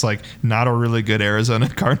against like not a really good Arizona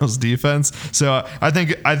Cardinals defense. So I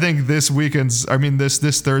think this weekend's, I mean,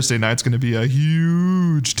 this Thursday night's going to be a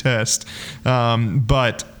huge test.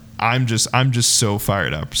 But I'm just so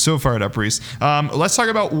fired up, Reese. Let's talk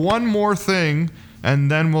about one more thing,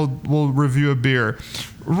 and then we'll review a beer.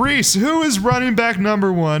 Reese, who is running back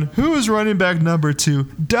number 1? Who is running back number 2?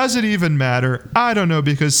 Does it even matter? I don't know,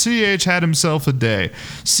 because CEH had himself a day.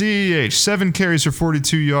 CEH, 7 carries for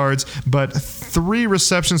 42 yards, but 3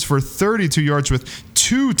 receptions for 32 yards with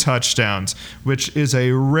 2 touchdowns, which is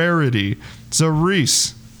a rarity. So,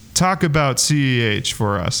 Reese, talk about CEH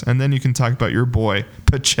for us, and then you can talk about your boy,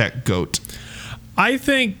 Pacheco Goat. I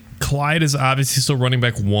think Clyde is obviously still running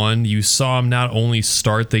back 1. You saw him not only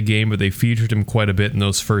start the game, but they featured him quite a bit in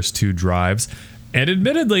those first 2 drives. And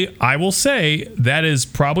admittedly, I will say that is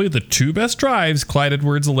probably the 2 best drives Clyde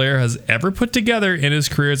Edwards-Helaire has ever put together in his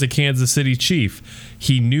career as a Kansas City Chief.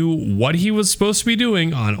 He knew what he was supposed to be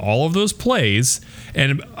doing on all of those plays,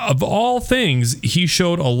 and of all things, he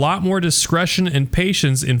showed a lot more discretion and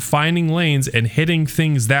patience in finding lanes and hitting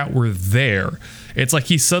things that were there. It's like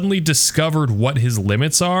he suddenly discovered what his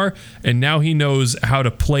limits are, and now he knows how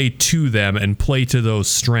to play to them and play to those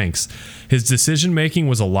strengths. His decision making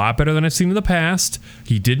was a lot better than I've seen in the past.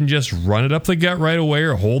 He didn't just run it up the gut right away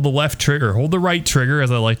or hold the left trigger, or hold the right trigger,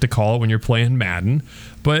 as I like to call it when you're playing Madden.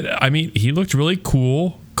 But I mean, he looked really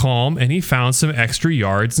cool, calm, and he found some extra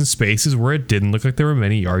yards and spaces where it didn't look like there were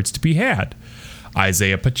many yards to be had.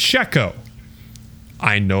 Isaiah Pacheco.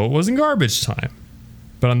 I know it wasn't garbage time,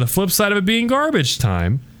 but on the flip side of it being garbage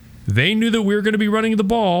time, they knew that we were going to be running the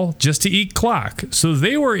ball just to eat clock. So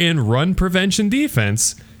they were in run prevention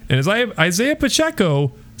defense, and Isaiah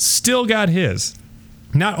Pacheco still got his.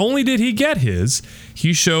 Not only did he get his,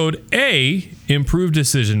 he showed improved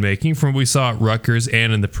decision-making from what we saw at Rutgers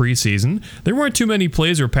and in the preseason. There weren't too many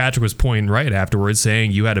plays where Patrick was pointing right afterwards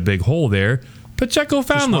saying you had a big hole there. Pacheco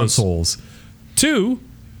found those holes. 2,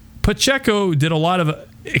 Pacheco did a lot of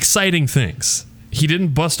exciting things. He didn't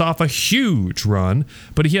bust off a huge run,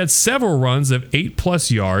 but he had several runs of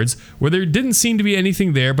 8+ yards where there didn't seem to be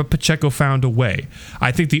anything there, but Pacheco found a way.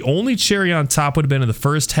 I think the only cherry on top would have been in the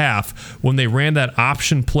first half when they ran that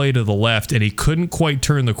option play to the left and he couldn't quite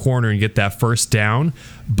turn the corner and get that first down.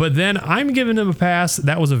 But then I'm giving him a pass.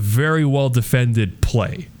 That was a very well defended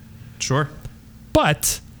play. Sure.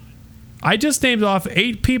 But I just named off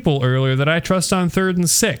 8 people earlier that I trust on 3rd and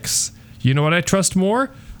 6. You know what I trust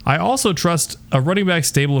more? I also trust a running back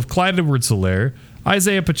stable of Clyde Edwards-Helaire,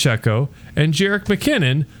 Isaiah Pacheco, and Jerick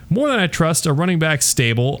McKinnon more than I trust a running back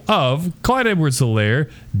stable of Clyde Edwards-Helaire,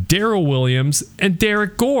 Darrell Williams, and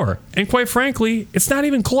Derek Gore. And quite frankly, it's not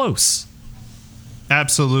even close.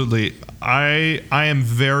 Absolutely. I am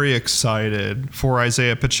very excited for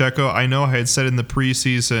Isaiah Pacheco. I know I had said in the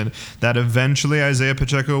preseason that eventually Isaiah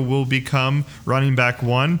Pacheco will become running back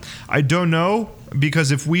 1. I don't know,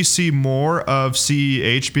 because if we see more of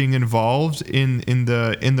CEH being involved in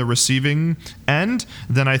the receiving end,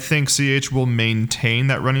 then I think CEH will maintain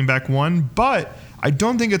that running back 1. But I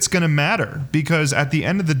don't think it's going to matter, because at the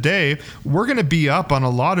end of the day, we're going to be up on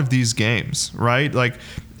a lot of these games, right? Like,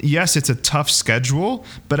 yes, it's a tough schedule,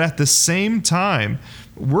 but at the same time,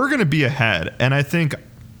 we're going to be ahead. And I think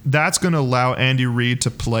that's going to allow Andy Reid to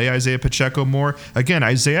play Isaiah Pacheco more. Again,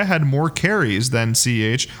 Isaiah had more carries than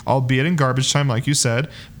CH, albeit in garbage time, like you said,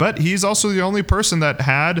 but he's also the only person that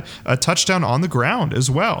had a touchdown on the ground as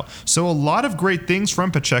well. So a lot of great things from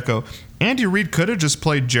Pacheco. Andy Reid could have just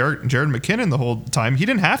played Jared McKinnon the whole time. He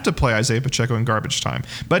didn't have to play Isaiah Pacheco in garbage time,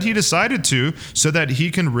 but he decided to so that he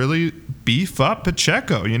can really beef up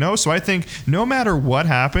Pacheco, you know? So I think no matter what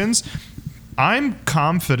happens, I'm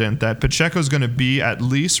confident that Pacheco is going to be at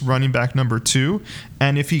least running back number 2.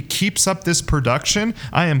 And if he keeps up this production,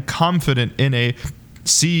 I am confident in a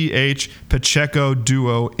CEH Pacheco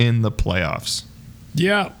duo in the playoffs.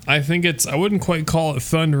 Yeah, I think I wouldn't quite call it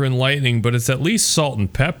thunder and lightning, but it's at least salt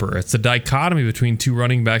and pepper. It's a dichotomy between 2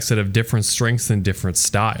 running backs that have different strengths and different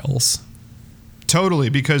styles. Totally,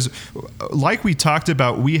 because like we talked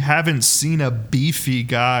about, we haven't seen a beefy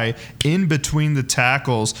guy in between the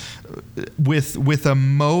tackles with a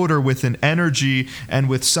motor, with an energy, and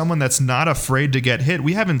with someone that's not afraid to get hit.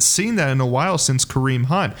 We haven't seen that in a while since Kareem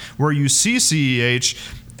Hunt, where you see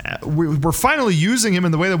CEH. We're finally using him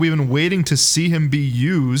in the way that we've been waiting to see him be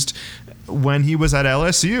used. When he was at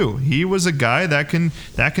LSU, he was a guy that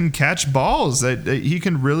can catch balls, that he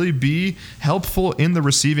can really be helpful in the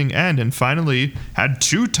receiving end, and finally had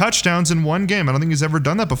 2 touchdowns in one game. I don't think he's ever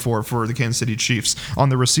done that before for the Kansas City Chiefs on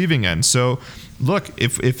the receiving end. So look,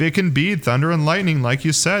 if it can be thunder and lightning, like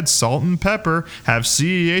you said, salt and pepper, have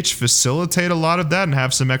CEH facilitate a lot of that and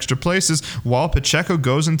have some extra places while Pacheco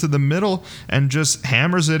goes into the middle and just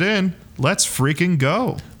hammers it in, let's freaking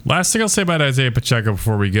go. Last thing I'll say about Isaiah Pacheco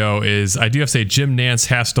before we go is I do have to say Jim Nantz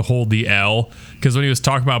has to hold the L, because when he was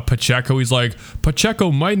talking about Pacheco, he's like,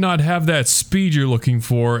 Pacheco might not have that speed you're looking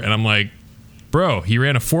for. And I'm like, bro, he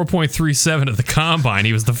ran a 4.37 at the combine.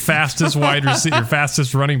 He was the fastest wide receiver,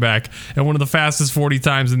 fastest running back, and one of the fastest 40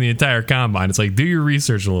 times in the entire combine. It's like, do your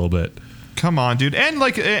research a little bit. Come on, dude.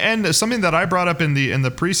 And something that I brought up in the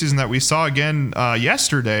preseason that we saw again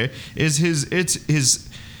yesterday is his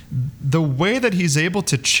the way that he's able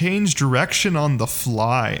to change direction on the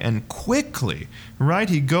fly and quickly, right?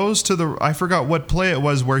 He goes to I forgot what play it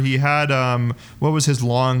was where he had, what was his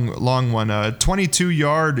long one?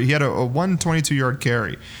 22-yard, he had a 122-yard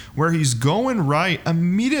carry where he's going right,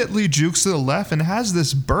 immediately jukes to the left and has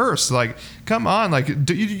this burst. Like, come on, like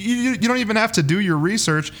you don't even have to do your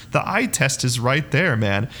research. The eye test is right there,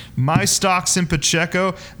 man. My stock's in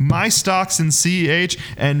Pacheco, my stock's in CEH,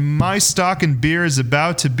 and my stock in beer is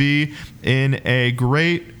about to be in a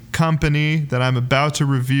great company that I'm about to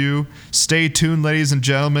review. Stay tuned, ladies and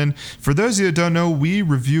gentlemen. For those of you that don't know, we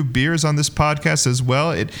review beers on this podcast as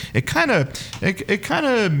well. It kind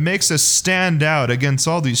of makes us stand out against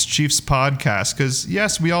all these Chiefs podcasts, because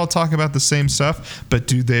yes, we all talk about the same stuff, but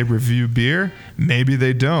do they review beer? Maybe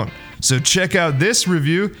they don't. So check out this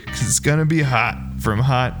review, because it's gonna be hot, from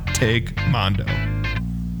Hot Take Mondo.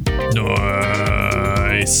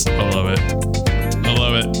 Nice. I love it. I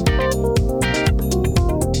love it.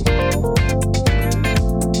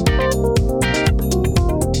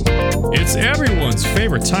 It's everyone's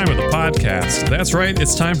favorite time of the podcast. That's right,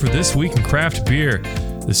 it's time for This Week in Craft Beer,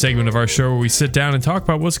 the segment of our show where we sit down and talk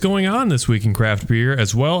about what's going on this week in craft beer,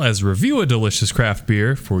 as well as review a delicious craft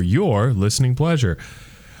beer for your listening pleasure.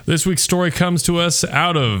 This week's story comes to us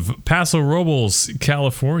out of Paso Robles,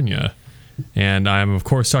 California. And I'm, of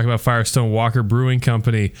course, talking about Firestone Walker Brewing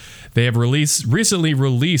Company. They have recently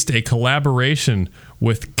released a collaboration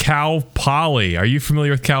with Cal Poly. Are you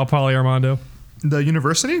familiar with Cal Poly, Armando? The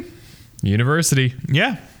university? University.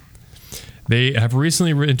 Yeah. They have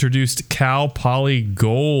recently introduced Cal Poly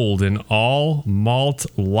Gold, an all malt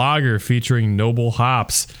lager featuring noble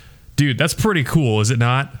hops. Dude, that's pretty cool, is it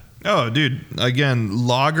not? Oh, dude. Again,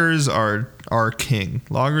 lagers are king.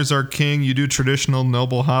 Lagers are king. You do traditional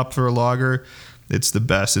noble hop for a lager. It's the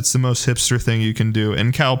best. It's the most hipster thing you can do.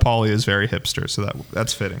 And Cal Poly is very hipster, so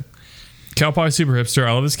that's fitting. Cal Poly super hipster.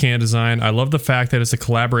 I love this can design. I love the fact that it's a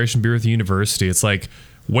collaboration beer with the university. It's like,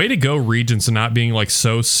 way to go, Regents, and not being like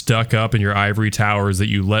so stuck up in your ivory towers that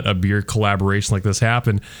you let a beer collaboration like this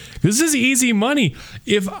happen. This is easy money.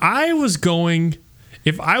 If I was going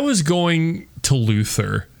to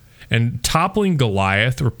Luther and Toppling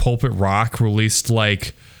Goliath or Pulpit Rock released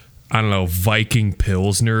like, I don't know, Viking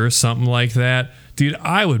Pilsner or something like that, dude,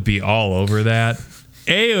 I would be all over that.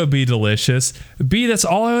 A, it would be delicious. B, that's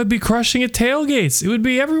all I would be crushing at tailgates. It would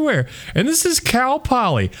be everywhere. And this is Cal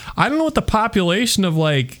Poly. I don't know what the population of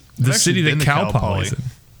like the city that Cal Poly is in.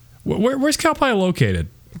 Where's Cal Poly located?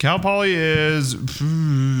 Cal Poly is,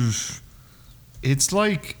 it's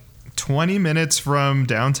like 20 minutes from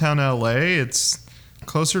downtown LA. It's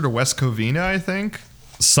closer to West Covina, I think.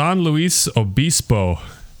 San Luis Obispo.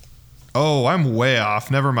 Oh, I'm way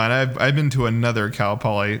off. Never mind. I've been to another Cal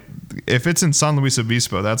Poly. If it's in San Luis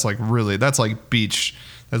Obispo, that's like beach.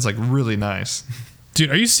 That's like really nice. Dude,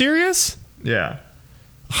 are you serious? Yeah.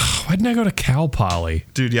 Why didn't I go to Cal Poly?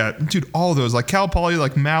 Dude, yeah. Dude, all those. Like Cal Poly,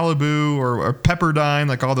 like Malibu or Pepperdine,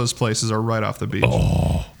 like all those places are right off the beach.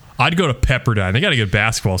 Oh, I'd go to Pepperdine. They got a good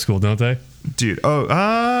basketball school, don't they? Dude,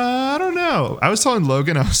 I don't know. I was telling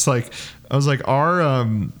Logan, I was like, our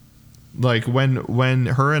like when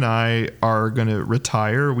her and I are gonna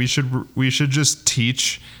retire, we should just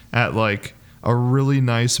teach at like a really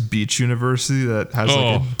nice beach university that has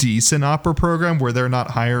like a decent opera program where they're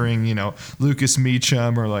not hiring, you know, Lucas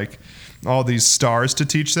Meacham or like all these stars to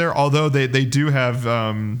teach there. Although they do have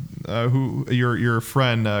who your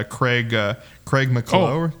friend Craig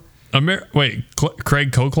McCullough.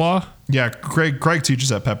 Craig Coklaw? Yeah, Craig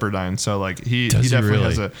teaches at Pepperdine, so like he definitely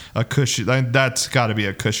has a cushy. That's got to be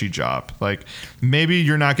a cushy job. Like maybe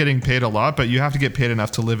you're not getting paid a lot, but you have to get paid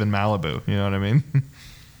enough to live in Malibu. You know what I mean?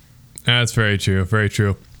 That's very true. Very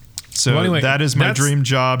true. So well, anyway, that is my dream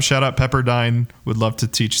job. Shout out Pepperdine. Would love to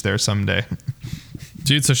teach there someday.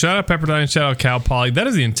 Dude, so shout out Pepperdine, shout out Cal Poly. That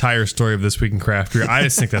is the entire story of This Week in Craft Beer. I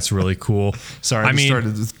just think that's really cool. Sorry, I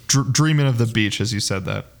started dreaming of the beach as you said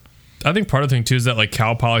that. I think part of the thing too is that like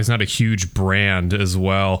Cal Poly is not a huge brand as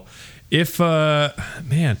well. If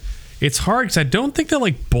man, it's hard because I don't think that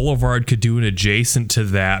like Boulevard could do an adjacent to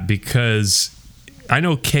that because I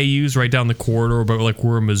know KU's right down the corridor, but like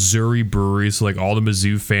we're a Missouri brewery, so like all the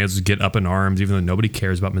Mizzou fans would get up in arms, even though nobody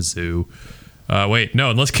cares about Mizzou. Wait, no,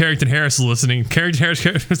 unless Carrington Harris is listening. Carrington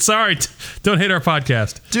Harris, sorry, don't hate our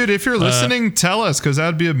podcast. Dude, if you're listening, tell us because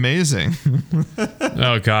that'd be amazing.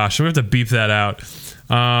 Oh gosh, we have to beep that out.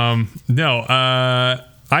 No,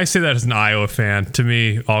 I say that as an Iowa fan. To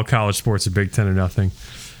me, all college sports are Big Ten or nothing.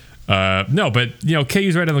 No, but you know,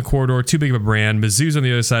 KU's right on the corridor, too big of a brand. Mizzou's on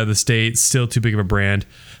the other side of the state, still too big of a brand.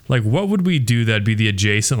 Like, what would we do that'd be the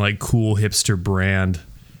adjacent, like, cool hipster brand?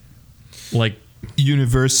 Like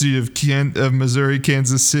University of Missouri,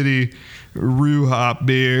 Kansas City, Rue Hop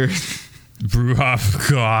beer. Brew Hop,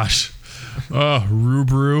 gosh. Oh,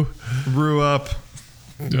 Rue Up.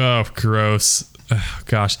 Oh, gross. Oh,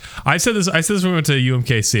 gosh. I said this when we went to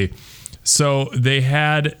UMKC. So they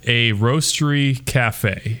had a roastery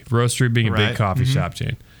cafe, roastery being a big coffee shop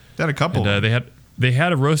chain. They had a couple. And, they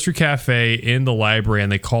had a roastery cafe in the library,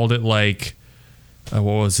 and they called it like, what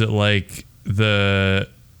was it, like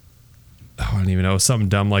I don't even know, something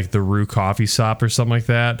dumb like the Rue Coffee Shop or something like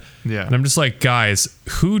that. Yeah. And I'm just like, guys,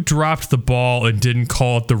 who dropped the ball and didn't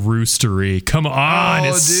call it the Roostery? Come on.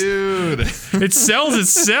 Oh, dude. It sells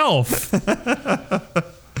itself.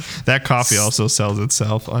 That coffee also sells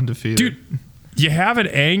itself undefeated. Dude, you have an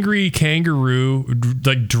angry kangaroo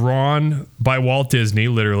like drawn by Walt Disney,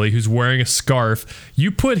 literally, who's wearing a scarf. You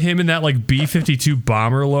put him in that like B-52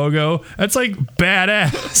 bomber logo. That's like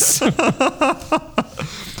badass.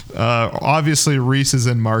 Obviously, Reese is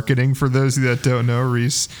in marketing. For those of you that don't know,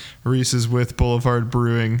 Reese is with Boulevard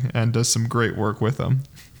Brewing and does some great work with them.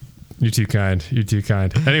 You're too kind. You're too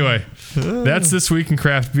kind. Anyway, that's This Week in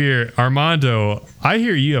Craft Beer. Armando, I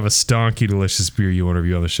hear you have a stonky delicious beer you want to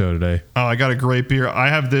review on the show today. Oh, I got a great beer. I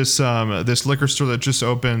have this this liquor store that just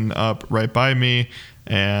opened up right by me,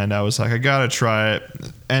 and I was like, I gotta try it.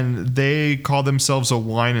 And they call themselves a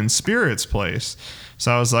wine and spirits place.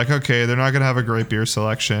 So I was like, okay, they're not going to have a great beer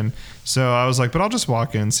selection. So I was like, but I'll just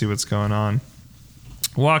walk in and see what's going on.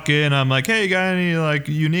 Walk in, I'm like, hey, you got any like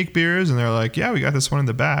unique beers? And they're like, yeah, we got this one in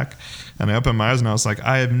the back. And I opened my eyes and I was like,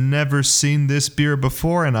 I have never seen this beer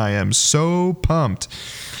before, and I am so pumped.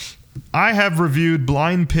 I have reviewed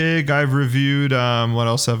Blind Pig. I've reviewed, what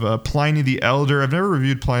else? Pliny the Elder. I've never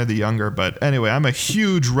reviewed Pliny the Younger, but anyway, I'm a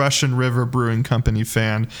huge Russian River Brewing Company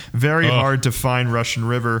fan. Very hard to find Russian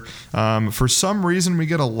River. For some reason, we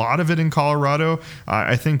get a lot of it in Colorado.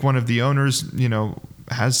 I think one of the owners,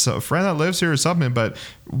 has a friend that lives here or something, but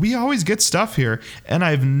we always get stuff here, and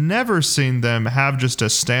I've never seen them have just a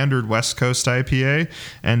standard West Coast IPA.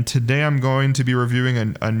 And today I'm going to be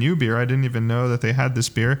reviewing a new beer. I didn't even know that they had this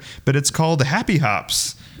beer, but it's called Happy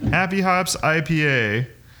Hops IPA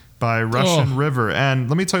by Russian River. And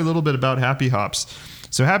let me tell you a little bit about Happy Hops.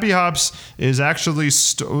 So Happy Hops is actually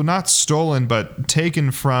not stolen, but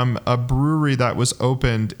taken from a brewery that was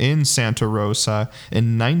opened in Santa Rosa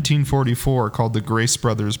in 1944 called the Grace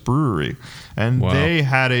Brothers Brewery. And they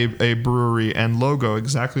had a brewery and logo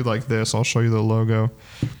exactly like this. I'll show you the logo.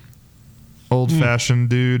 Old-fashioned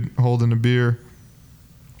dude holding a beer.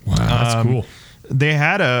 Wow, that's cool. They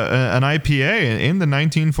had an IPA in the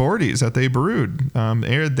 1940s that they brewed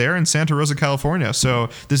there in Santa Rosa, California. So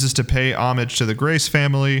this is to pay homage to the Grace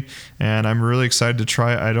family, and I'm really excited to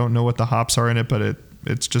try it. I don't know what the hops are in it, but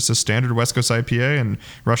it's just a standard West Coast IPA, and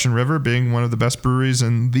Russian River being one of the best breweries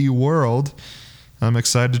in the world, I'm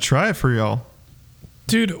excited to try it for y'all.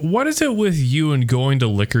 Dude, what is it with you and going to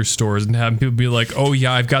liquor stores and having people be like, oh,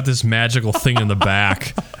 yeah, I've got this magical thing in the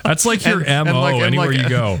back? That's like your MO anywhere you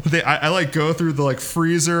go. I go through the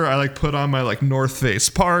freezer. I put on my North Face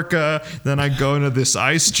parka. Then I go into this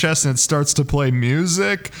ice chest and it starts to play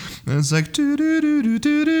music. And it's like, do do do do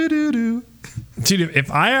do do do do. Dude,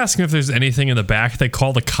 if I ask them if there's anything in the back, they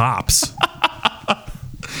call the cops.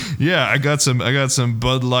 Yeah, I got some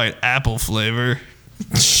Bud Light apple flavor.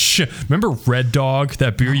 Remember Red Dog,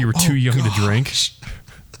 that beer you were too young to drink?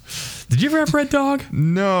 Did you ever have Red Dog?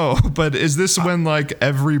 No, but is this when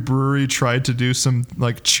every brewery tried to do some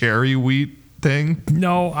cherry wheat thing?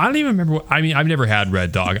 No, I don't even remember. I've never had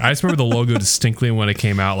Red Dog. I just remember the logo distinctly when it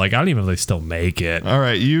came out. I don't even know if they still make it. All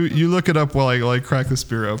right, you look it up while I crack this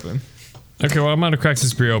beer open. Okay, well, I'm going to crack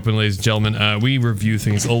this beer open, ladies and gentlemen. We review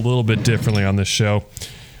things a little bit differently on this show.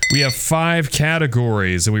 We have 5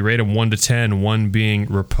 categories, and we rate them 1 to 10, 1 being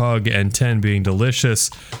repug and 10 being delicious.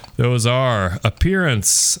 Those are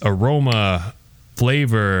appearance, aroma,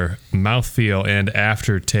 flavor, mouthfeel, and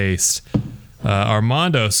aftertaste.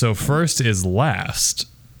 Armando, so first is last.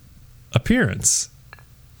 Appearance.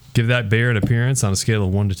 Give that beer an appearance on a scale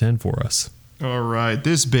of 1 to 10 for us. All right,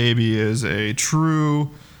 this baby is a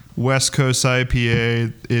true West Coast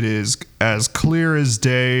IPA. It is as clear as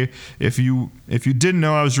day. If you didn't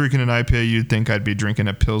know I was drinking an IPA, you'd think I'd be drinking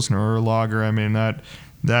a Pilsner or a lager. I mean,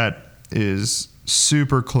 that is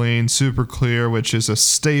super clean, super clear, which is a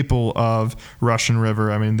staple of Russian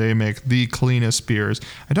River. I mean, they make the cleanest beers.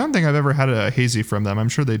 I don't think I've ever had a hazy from them. I'm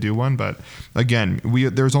sure they do one, but again,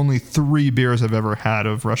 there's only 3 beers I've ever had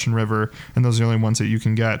of Russian River, and those are the only ones that you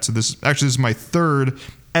can get. So this is my 3rd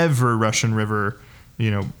ever Russian River,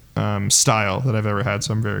 style that I've ever had,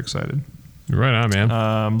 so I'm very excited. Right on,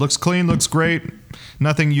 man. Looks clean, looks great.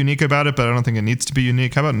 Nothing unique about it, but I don't think it needs to be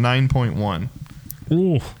unique. How about 9.1?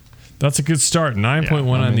 Ooh, that's a good start. 9.1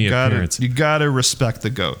 on the appearance. You gotta respect the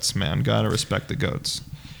goats, man. Gotta respect the goats.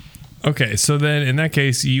 Okay, so then in that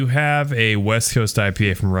case, you have a West Coast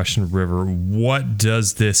IPA from Russian River. What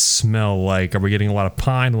does this smell like? Are we getting a lot of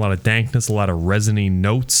pine, a lot of dankness, a lot of resiny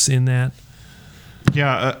notes in that?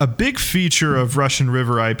 Yeah, a big feature of Russian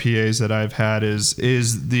River IPAs that I've had is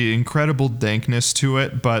the incredible dankness to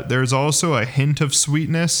it, but there's also a hint of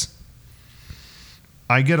sweetness.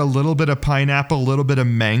 I get a little bit of pineapple, a little bit of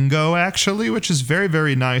mango, actually, which is very,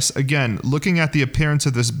 very nice. Again, looking at the appearance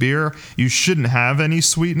of this beer, you shouldn't have any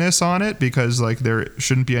sweetness on it because there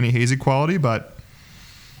shouldn't be any hazy quality, but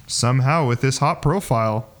somehow with this hop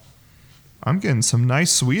profile, I'm getting some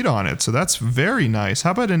nice sweet on it, so that's very nice. How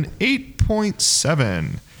about an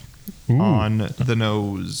 8.7 on the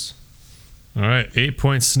nose? All right,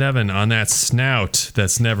 8.7 on that snout.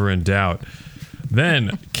 That's never in doubt.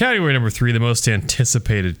 Then, category number 3, the most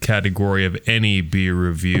anticipated category of any beer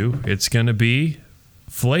review. It's going to be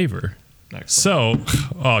flavor. Excellent.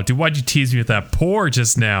 So, dude, why'd you tease me with that pour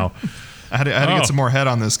just now? I had to get some more head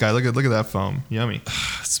on this guy. Look at that foam. Yummy.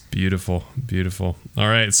 It's beautiful. Beautiful. All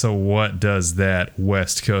right, so what does that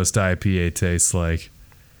West Coast IPA taste like?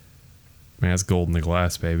 Man, it's gold in the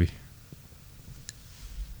glass, baby.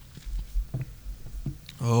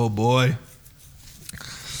 Oh, boy.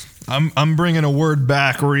 I'm bringing a word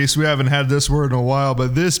back, Reese. We haven't had this word in a while,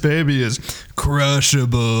 but this baby is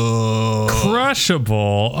Crushable.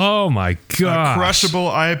 Crushable. Oh my gosh. Crushable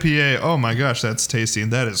IPA. Oh my gosh, that's tasty.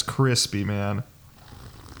 That is crispy, man.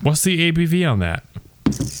 What's the ABV on that?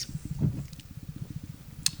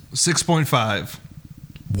 6.5.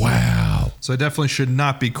 Wow. So I definitely should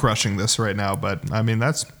not be crushing this right now, but I mean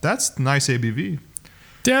that's nice ABV.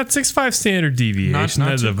 Yeah, 6.5 standard deviation.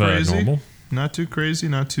 Not too crazy. Normal. Not too crazy.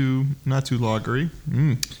 Not too lagery.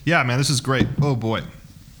 Yeah, man, this is great. Oh boy.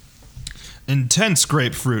 Intense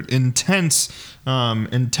grapefruit, intense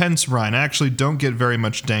rind. I actually don't get very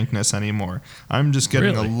much dankness anymore. I'm just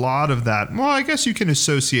getting Really? a lot of that. Well, I guess you can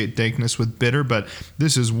associate dankness with bitter, but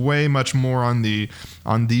this is way much more on the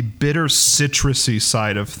bitter citrusy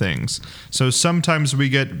side of things. So sometimes we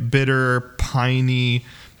get bitter, piney,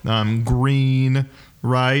 green,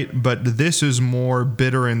 right? But this is more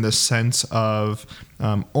bitter in the sense of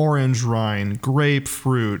orange rind,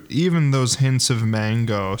 grapefruit, even those hints of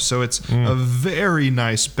mango. So it's a very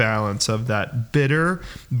nice balance of that bitter,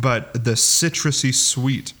 but the citrusy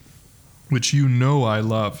sweet, which you know I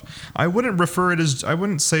love. I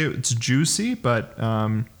wouldn't say it's juicy, but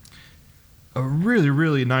a really,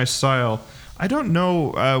 really nice style. I don't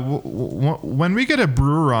know, when we get a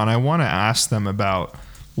brewer on, I want to ask them about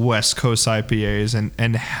West Coast IPAs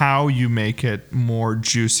and how you make it more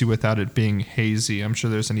juicy without it being hazy. I'm sure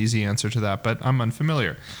there's an easy answer to that, but I'm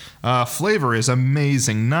unfamiliar. Flavor is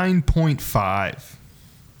amazing. 9.5.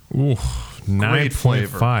 Ooh, Great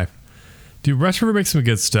flavor. 9.5. Dude, Rush River makes some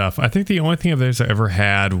good stuff. I think the only thing of theirs I ever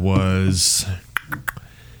had was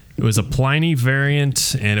it was a Pliny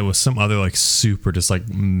variant, and it was some other like super just like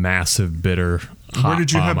massive bitter hot Where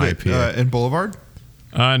did you have it? IPA. In Boulevard?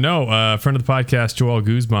 No, a friend of the podcast, Joel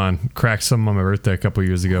Guzman, cracked some on my birthday a couple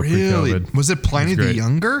years ago, Really? pre-COVID. Was it Pliny It was the great.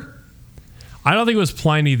 Younger? I don't think it was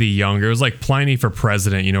Pliny the Younger. It was like Pliny for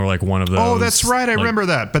President, or like one of those. Oh, that's right. I like- remember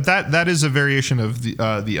that. But that is a variation of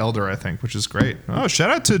the Elder, I think, which is great. Oh, shout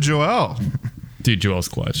out to Joel. Dude, Joel's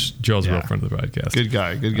clutch. Joel's a Yeah. real friend of the podcast. Good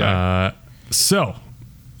guy. So,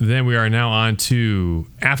 then we are now on to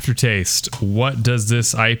aftertaste. What does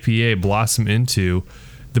this IPA blossom into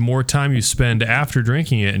the more time you spend after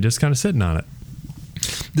drinking it and just kind of sitting on it?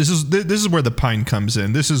 This is where the pine comes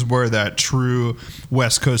in. This is where that true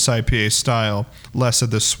West Coast IPA style, less of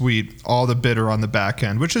the sweet, all the bitter on the back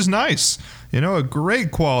end, which is nice. A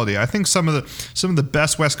great quality. I think some of the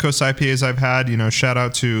best West Coast IPAs I've had. Shout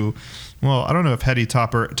out to, well, I don't know if Heady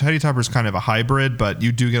Topper is kind of a hybrid, but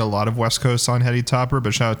you do get a lot of West Coast on Heady Topper.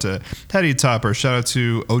 But shout out to Heady Topper. Shout out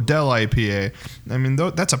to Odell IPA. I mean,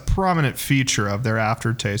 that's a prominent feature of their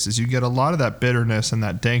aftertaste. Is you get a lot of that bitterness and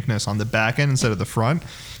that dankness on the back end instead of the front.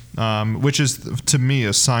 Which is, to me,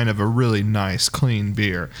 a sign of a really nice, clean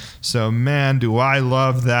beer. So, man, do I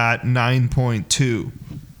love that 9.2.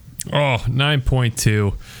 Oh,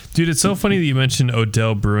 9.2. Dude, it's so funny that you mentioned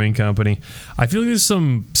Odell Brewing Company. I feel like there's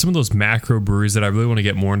some of those macro breweries that I really want to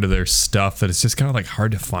get more into their stuff that it's just kind of like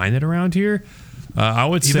hard to find it around here. I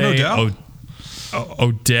would Even say Odell?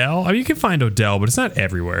 Odell. I mean, you can find Odell, but it's not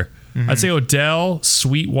everywhere. I'd say Odell,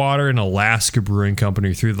 Sweetwater, and Alaska Brewing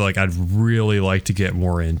Company are three that I'd really like to get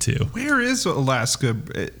more into. Where is Alaska?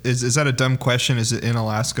 Is that a dumb question? Is it in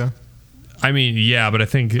Alaska? I mean, yeah, but I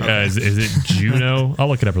think is it Juneau? I'll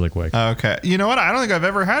look it up really quick. Okay. You know what? I don't think I've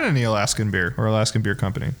ever had any Alaskan beer or Alaskan Beer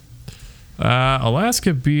Company.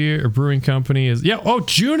 Alaska Beer Brewing Company is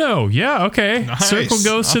Juneau. Yeah, okay. Nice. Circle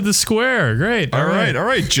goes to the square. Great. All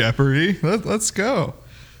right, Jeopardy. Let's go.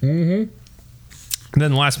 And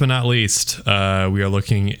then last but not least, we are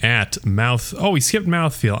looking at mouth. Oh, we skipped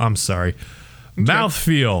mouthfeel. I'm sorry.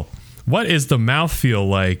 Mouthfeel. What is the mouthfeel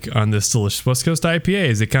like on this delicious West Coast IPA?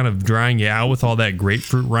 Is it kind of drying you out with all that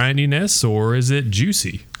grapefruit rindiness, or is it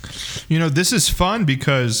juicy? This is fun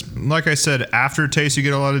because, like I said, aftertaste you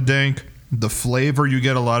get a lot of dank. The flavor, you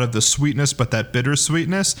get a lot of the sweetness, but that bitter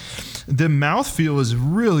sweetness. The mouthfeel is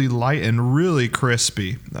really light and really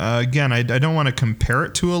crispy. Again, I don't want to compare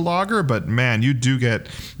it to a lager, but man, you do get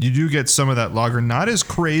some of that lager. Not as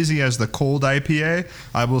crazy as the cold IPA.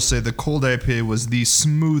 I will say the cold IPA was the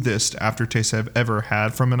smoothest aftertaste I've ever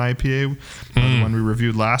had from an IPA. The one we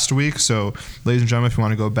reviewed last week. So, ladies and gentlemen, if you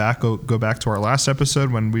want to go back to our last episode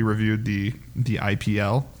when we reviewed the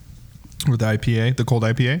IPL. Or the IPA, the cold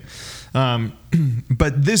IPA.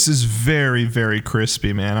 But this is very, very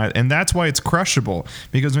crispy, man. And that's why it's crushable.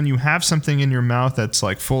 Because when you have something in your mouth that's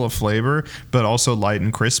like full of flavor, but also light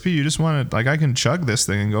and crispy, you just want to, I can chug this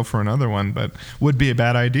thing and go for another one, but would be a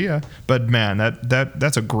bad idea. But man,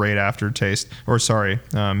 that's a great aftertaste.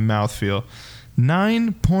 Mouthfeel.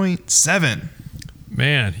 9.7.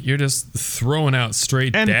 Man, you're just throwing out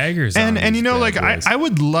straight daggers. And on these bad boys. I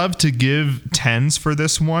would love to give 10s for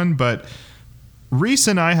this one, but Reese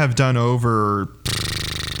and I have done over,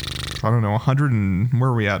 I don't know, 100 and where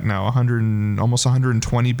are we at now? 100 and almost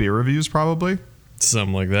 120 beer reviews probably.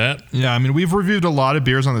 Something like that. Yeah, I mean, we've reviewed a lot of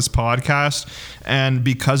beers on this podcast, and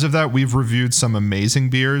because of that, we've reviewed some amazing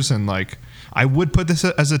beers, and like, I would put this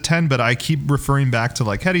as a 10, but I keep referring back to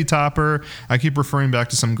like Heady Topper. I keep referring back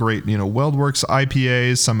to some great, WeldWorks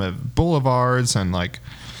IPAs, some of Boulevards, and like,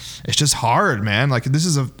 it's just hard, man. Like, this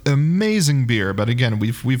is an amazing beer, but again,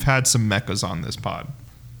 we've had some mechas on this pod.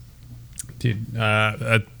 Dude,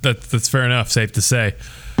 that's fair enough, safe to say.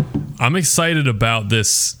 I'm excited about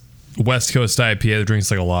this West Coast IPA that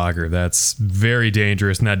drinks like a lager. That's very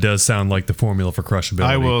dangerous, and that does sound like the formula for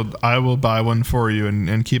crushability. I will buy one for you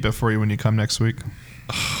and keep it for you when you come next week.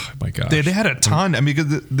 Oh my gosh. They had a ton. I mean,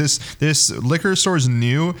 because this liquor store is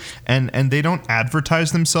new, and they don't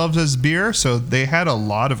advertise themselves as beer, so they had a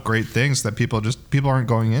lot of great things that people aren't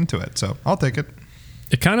going into it. So I'll take it.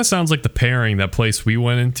 It kind of sounds like the pairing, that place we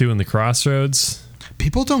went into in the Crossroads.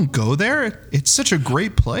 People don't go there. It's such a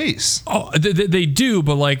great place. Oh, they do,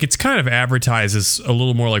 but like, it's kind of advertised as a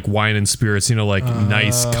little more like wine and spirits, like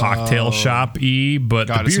nice cocktail shop-y, but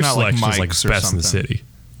the beer selection is like best in the city.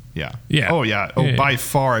 Yeah. Yeah. Oh, yeah. Oh, yeah. By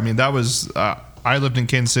far. I mean, that was, I lived in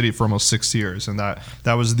Kansas City for almost 6 years, and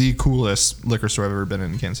that was the coolest liquor store I've ever been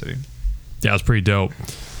in Kansas City. Yeah, it was pretty dope.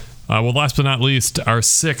 Well, last but not least, our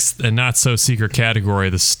sixth and not so secret category,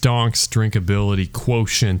 the Stonks Drinkability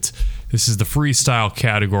Quotient. This is the freestyle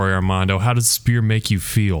category, Armando. How does this beer make you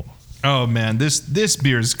feel? Oh, man, this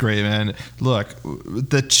beer is great, man. Look,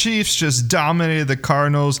 the Chiefs just dominated the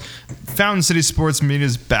Cardinals. Fountain City Sports Media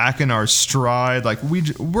is back in our stride. Like,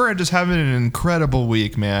 we're just having an incredible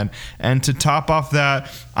week, man. And to top off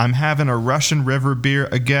that, I'm having a Russian River beer.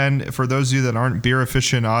 Again, for those of you that aren't beer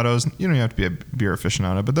aficionados, you don't have to be a beer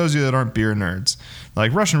aficionado, but those of you that aren't beer nerds,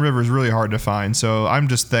 like, Russian River is really hard to find. So I'm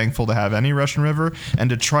just thankful to have any Russian River and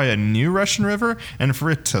to try a new Russian River, and for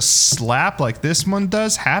it to slap like this one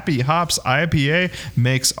does. Happy Hops IPA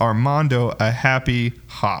makes Armando a happy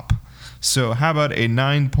hop. So how about a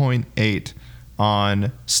 9.8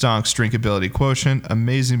 on Stonks Drinkability Quotient?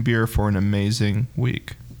 Amazing beer for an amazing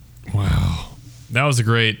week. Wow. That was a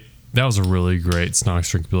really great Stonks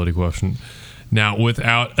Drinkability Quotient. Now,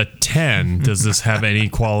 without a 10, does this have any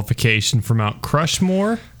qualification for Mount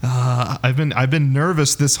Crushmore? I've been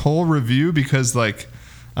nervous this whole review because, like,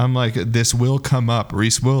 I'm like, this will come up.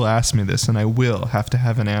 Reese will ask me this, and I will have to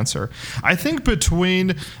have an answer. I think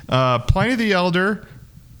between Pliny the Elder,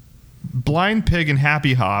 Blind Pig, and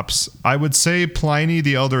Happy Hops, I would say Pliny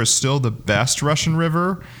the Elder is still the best Russian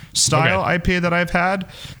River style IPA that I've had.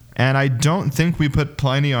 And I don't think we put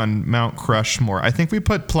Pliny on Mount Crushmore. I think we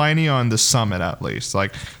put Pliny on the summit at least.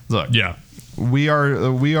 Like, look, yeah, we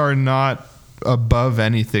are not above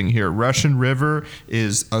anything here. Russian River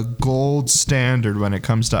is a gold standard when it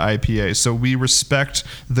comes to IPA. So we respect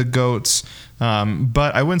the goats.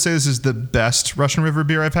 But I wouldn't say this is the best Russian River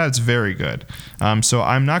beer I've had. It's very good. So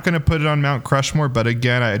I'm not going to put it on Mount Crushmore. But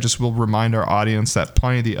again, I just will remind our audience that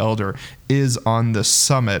Pliny the Elder is on the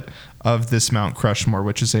summit of this Mount Crushmore,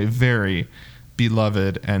 which is a very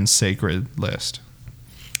beloved and sacred list.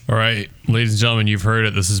 All right, ladies and gentlemen, you've heard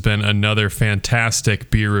it. This has been another fantastic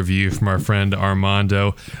beer review from our friend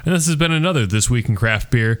Armando. And this has been another This Week in Craft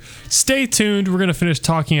Beer. Stay tuned. We're going to finish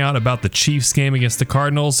talking out about the Chiefs game against the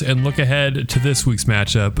Cardinals and look ahead to this week's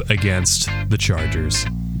matchup against the Chargers.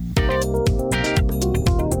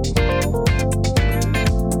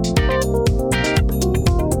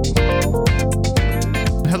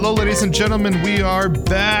 Hello, ladies and gentlemen. We are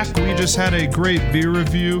back. We just had a great beer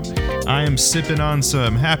review. I am sipping on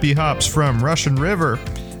some Happy Hops from Russian River.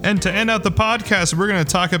 And to end out the podcast, we're going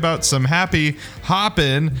to talk about some happy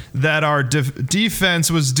hopping that our defense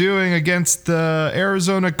was doing against the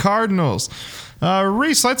Arizona Cardinals.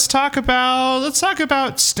 Reese, let's talk about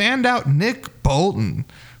standout Nick Bolton,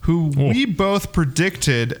 who we both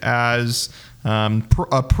predicted as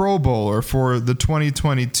a Pro Bowler for the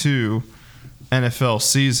 2022 NFL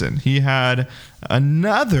season. He had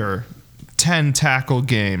another 10 tackle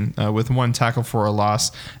game with 1 tackle for a loss.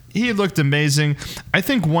 He looked amazing. I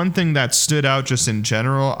think one thing that stood out just in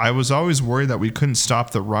general, I was always worried that we couldn't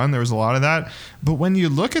stop the run. There was a lot of that. But when you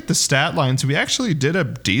look at the stat lines, we actually did a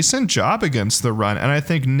decent job against the run. And I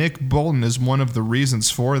think Nick Bolton is one of the reasons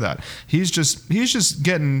for that. He's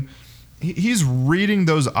reading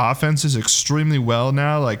those offenses extremely well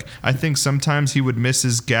now. Like, I think sometimes he would miss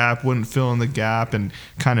his gap, wouldn't fill in the gap, and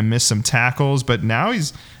kind of miss some tackles. But now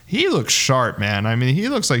he looks sharp, man. I mean, he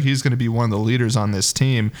looks like he's going to be one of the leaders on this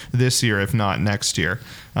team this year, if not next year.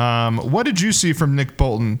 What did you see from Nick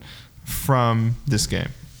Bolton from this game?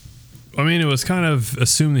 I mean, it was kind of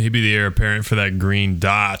assumed that he'd be the heir apparent for that green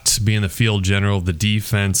dot, being the field general of the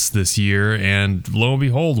defense this year. And lo and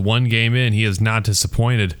behold, one game in, he is not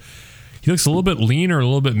disappointed. He looks a little bit leaner, a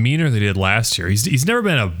little bit meaner than he did last year. He's never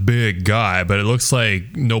been a big guy, but it looks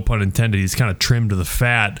like, no pun intended, he's kind of trimmed to the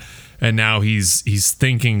fat, and now he's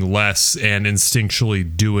thinking less and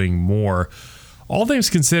instinctually doing more. All things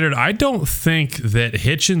considered, I don't think that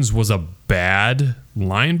Hitchens was a bad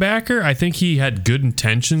linebacker. I think he had good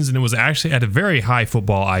intentions, and it was actually at a very high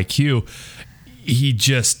football IQ. He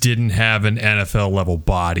just didn't have an NFL level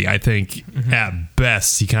body. I think at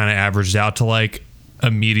best he kind of averaged out to like a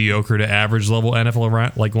mediocre to average level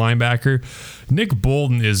NFL like linebacker. Nick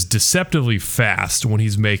Bolton is deceptively fast when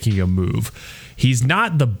he's making a move. He's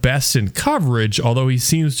not the best in coverage, although he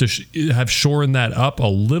seems to have shored that up a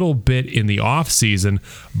little bit in the offseason.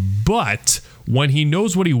 But when he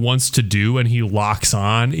knows what he wants to do and he locks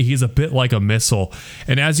on, he's a bit like a missile.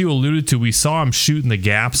 And as you alluded to, we saw him shooting the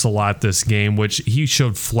gaps a lot this game, which he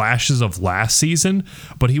showed flashes of last season,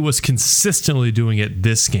 but he was consistently doing it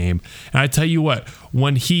this game. And I tell you what,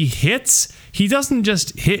 when he hits, he doesn't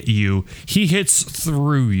just hit you, he hits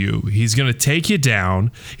through you. He's going to take you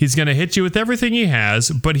down. He's going to hit you with everything he has,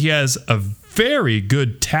 but he has a very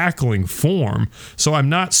good tackling form. So I'm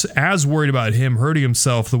not as worried about him hurting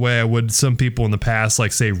himself the way I would some people in the past,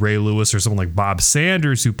 like say Ray Lewis or someone like Bob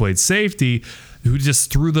Sanders, who played safety, who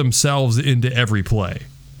just threw themselves into every play.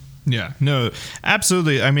 Yeah, no,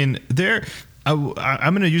 absolutely. I mean, I'm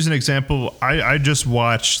going to use an example. I just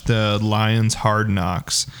watched the Lions Hard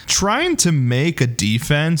Knocks. Trying to make a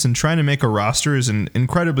defense and trying to make a roster is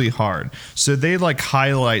incredibly hard. So they like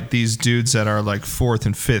highlight these dudes that are like fourth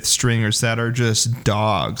and fifth stringers that are just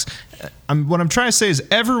dogs. What I'm trying to say is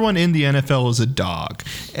everyone in the NFL is a dog.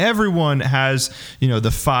 Everyone has,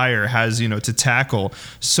 the fire, has, to tackle.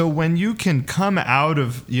 So when you can come out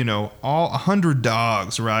of, all 100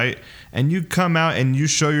 dogs, right? And you come out and you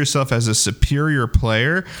show yourself as a superior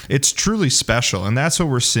player, it's truly special. And that's what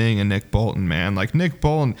we're seeing in Nick Bolton, man. Like Nick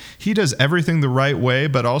Bolton, he does everything the right way,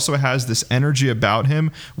 but also has this energy about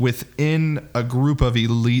him within a group of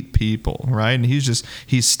elite people, right? And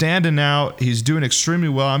he's standing out. He's doing extremely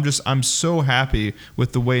well. I'm so happy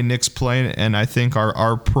with the way Nick's playing, and I think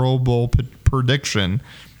our Pro Bowl prediction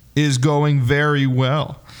is going very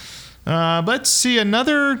well. Let's see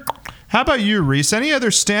another. How about you, Reese? Any other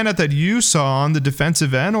standout that you saw on the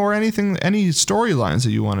defensive end, or any storylines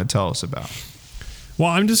that you want to tell us about? Well,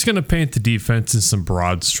 I'm just going to paint the defense in some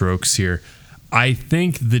broad strokes here. I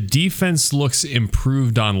think the defense looks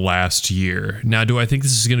improved on last year. Now, do I think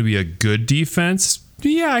this is going to be a good defense?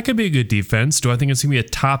 Yeah, it could be a good defense. Do I think it's going to be a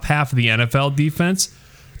top half of the NFL defense?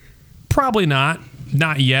 Probably not.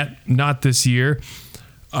 Not yet. Not this year.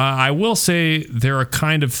 I will say there are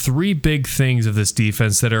kind of three big things of this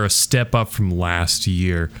defense that are a step up from last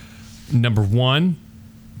year. Number one,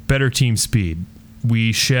 better team speed.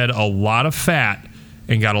 We shed a lot of fat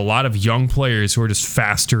and got a lot of young players who are just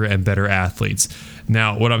faster and better athletes.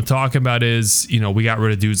 Now, what I'm talking about is, we got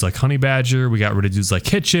rid of dudes like Honey Badger. We got rid of dudes like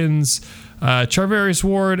Hitchens. Charvarius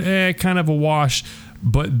Ward, kind of a wash.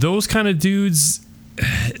 But those kind of dudes,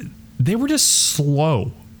 they were just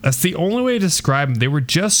slow. That's the only way to describe them. They were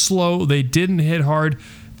just slow. They didn't hit hard.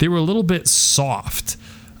 They were a little bit soft.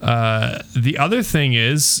 The other thing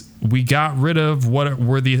is we got rid of what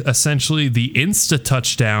were essentially the insta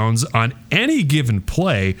touchdowns on any given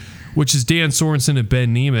play, which is Dan Sorensen and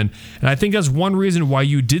Ben Niemann. And I think that's one reason why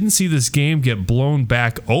you didn't see this game get blown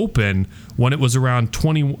back open when it was around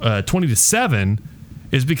 20-7.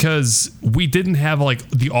 Is because we didn't have like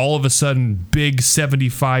the all of a sudden big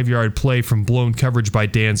 75-yard play from blown coverage by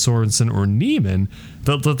Dan Sorensen or Niemann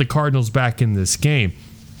that let the Cardinals back in this game.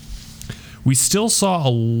 We still saw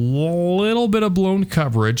a little bit of blown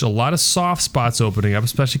coverage, a lot of soft spots opening up,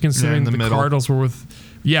 especially considering the Cardinals were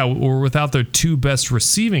without their two best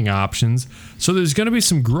receiving options. So there's going to be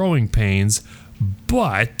some growing pains,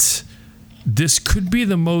 but this could be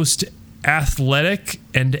the most athletic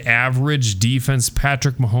and average defense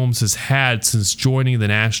Patrick Mahomes has had since joining the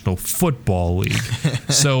National Football League.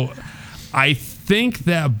 So I think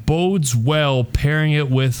that bodes well pairing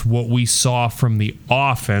it with what we saw from the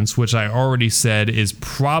offense, which I already said is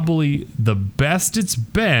probably the best it's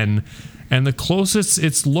been and the closest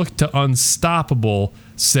it's looked to unstoppable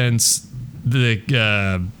since the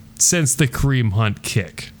Kareem Hunt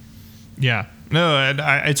kick. Yeah. No,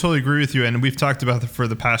 I totally agree with you, and we've talked about it for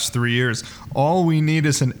the past 3 years. All we need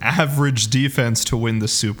is an average defense to win the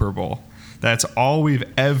Super Bowl. That's all we've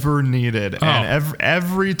ever needed. Oh. And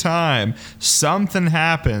every time something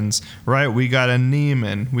happens, right, we got a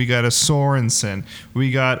Neiman, we got a Sorensen,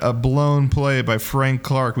 we got a blown play by Frank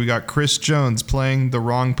Clark, we got Chris Jones playing the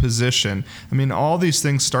wrong position. I mean, all these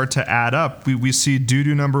things start to add up. We see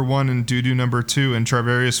doo-doo number 1 and doo-doo number 2 and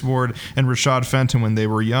Charvarius Ward and Rashad Fenton when they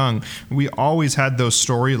were young. We always had those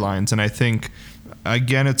storylines, and I think,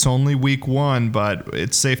 again, it's only week 1, but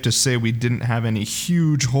it's safe to say we didn't have any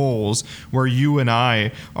huge holes where you and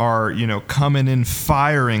I are, coming in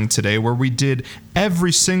firing today, where we did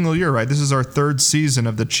every single year, right? This is our 3rd season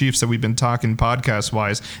of the Chiefs that we've been talking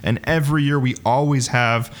podcast-wise, and every year we always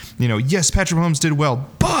have, yes, Patrick Mahomes did well,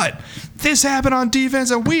 but this happened on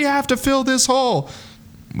defense, and we have to fill this hole.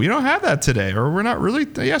 We don't have that today, or we're not really.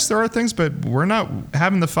 Yes, there are things, but we're not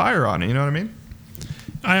having the fire on it. You know what I mean?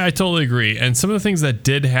 I totally agree. And some of the things that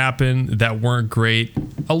did happen that weren't great,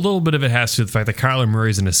 a little bit of it has to do with the fact that Kyler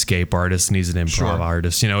Murray's an escape artist and he's an improv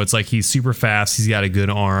artist. It's like he's super fast. He's got a good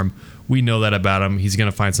arm. We know that about him. He's going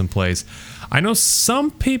to find some plays. I know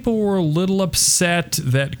some people were a little upset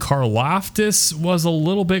that Karlaftis was a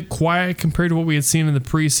little bit quiet compared to what we had seen in the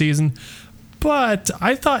preseason. But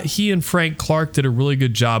I thought he and Frank Clark did a really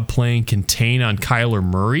good job playing contain on Kyler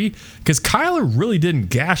Murray, because Kyler really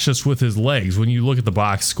didn't gash us with his legs when you look at the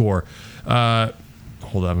box score. Hold on,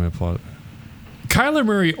 I'm going to pull it. Kyler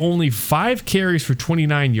Murray only 5 carries for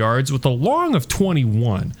 29 yards with a long of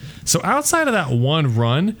 21. So outside of that one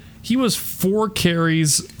run, he was 4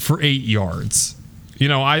 carries for 8 yards.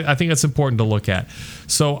 I think that's important to look at.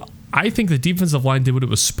 So I think the defensive line did what it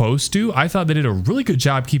was supposed to. I thought they did a really good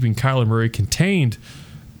job keeping Kyler Murray contained.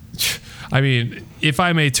 I mean, if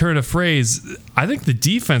I may turn a phrase, I think the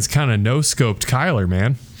defense kind of no-scoped Kyler,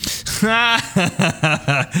 man.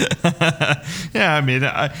 Yeah, I mean,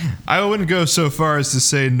 I wouldn't go so far as to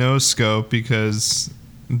say no scope, because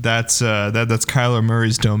that's Kyler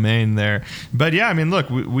Murray's domain there. But yeah, I mean, look,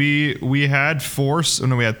 we had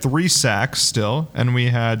 3 sacks still, and we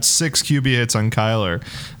had 6 QB hits on Kyler.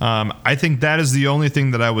 I think that is the only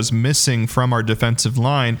thing that I was missing from our defensive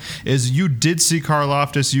line. Is you did see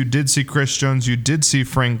Karlaftis, you did see Chris Jones, you did see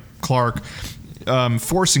Frank Clark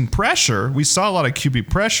forcing pressure. We saw a lot of QB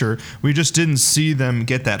pressure. We just didn't see them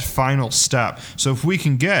get that final step. So if we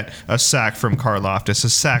can get a sack from Karlaftis, a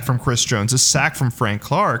sack from Chris Jones, a sack from Frank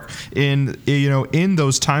Clark in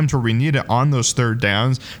those times where we need it on those 3rd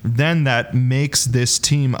downs, then that makes this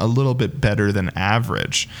team a little bit better than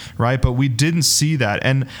average, right? But we didn't see that.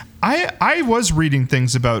 And I was reading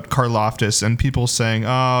things about Karlaftis and people saying,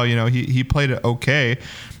 he played it okay.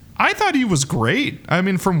 I thought he was great. I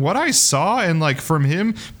mean, from what I saw and from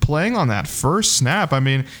him playing on that first snap, I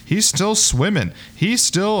mean, he's still swimming. He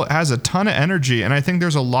still has a ton of energy. And I think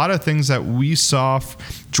there's a lot of things that we saw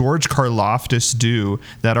George Karlaftis do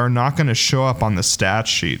that are not going to show up on the stat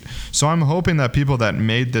sheet. So I'm hoping that people that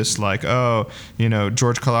made this George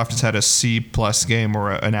Karlaftis had a C+ game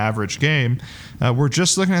or an average game, we're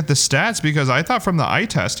just looking at the stats, because I thought from the eye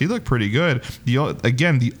test he looked pretty good.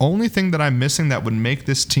 The only thing that I'm missing that would make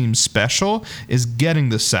this team special is getting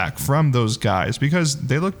the sack from those guys, because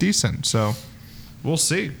they look decent. So we'll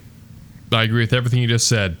see. I agree with everything you just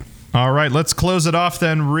said. All right, let's close it off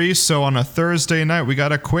then, Reese. So on a Thursday night, we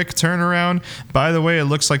got a quick turnaround. By the way, it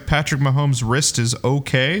looks like Patrick Mahomes' wrist is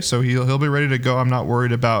okay, so he'll be ready to go. I'm not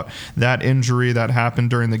worried about that injury that happened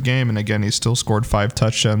during the game. And again, he still scored 5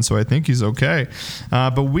 touchdowns, so I think he's okay.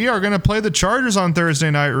 But we are going to play the Chargers on Thursday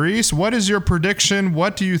night, Reese. What is your prediction?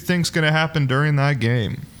 What do you think's going to happen during that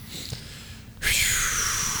game?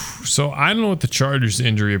 So I don't know what the Chargers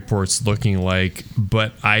injury report's looking like,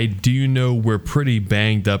 but I do know we're pretty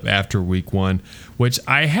banged up after week 1, which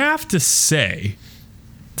I have to say,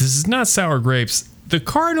 this is not sour grapes. The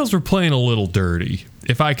Cardinals were playing a little dirty,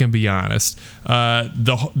 if I can be honest.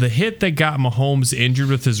 The hit that got Mahomes injured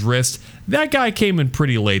with his wrist, that guy came in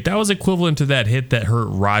pretty late. That was equivalent to that hit that hurt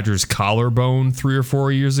Rodgers' collarbone 3 or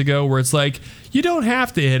 4 years ago, where it's like, you don't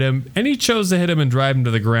have to hit him, and he chose to hit him and drive him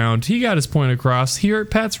to the ground. He got his point across. He hurt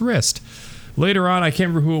Pat's wrist. Later on, I can't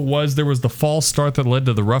remember who it was, there was the false start that led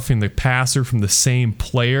to the roughing the passer from the same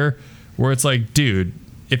player, where it's like, dude,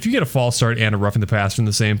 if you get a false start and a roughing the passer in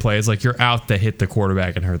the same play, it's like you're out to hit the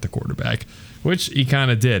quarterback and hurt the quarterback, which he kind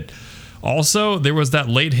of did. Also, there was that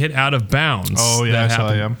late hit out of bounds. Oh, yeah, I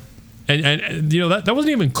saw, yeah. And that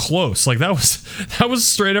wasn't even close. Like that was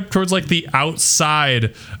straight up towards like the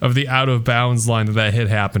outside of the out of bounds line that hit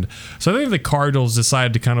happened. So I think the Cardinals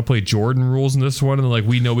decided to kind of play Jordan rules in this one, and they're like,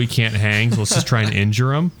 we know we can't hang, so let's just try and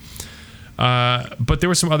injure him. But there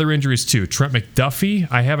were some other injuries too. Trent McDuffie,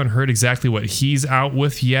 I haven't heard exactly what he's out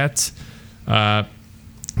with yet.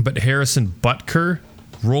 But Harrison Butker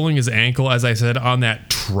rolling his ankle, as I said, on that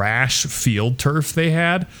trash field turf they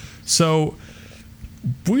had. So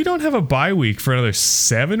we don't have a bye week for another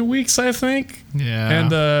 7 weeks, I think. Yeah.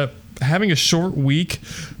 And having a short week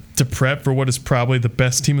to prep for what is probably the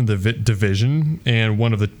best team in the division and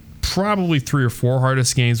one of the probably 3 or 4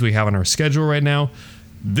 hardest games we have on our schedule right now,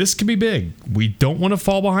 this could be big. We don't want to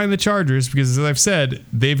fall behind the Chargers because, as I've said,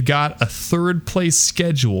 they've got a 3rd place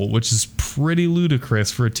schedule, which is pretty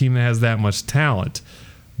ludicrous for a team that has that much talent.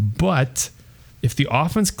 But if the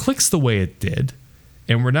offense clicks the way it did,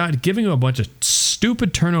 and we're not giving them a bunch of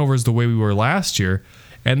stupid turnovers the way we were last year,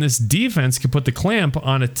 and this defense can put the clamp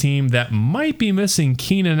on a team that might be missing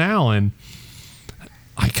Keenan Allen,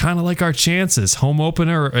 I kind of like our chances. Home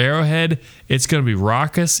opener, Arrowhead, it's going to be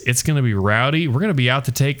raucous. It's going to be rowdy. We're going to be out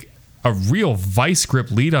to take a real vice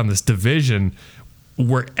grip lead on this division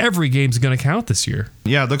where every game's going to count this year.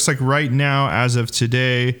 Yeah, it looks like right now, as of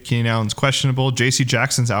today, Keenan Allen's questionable. J.C.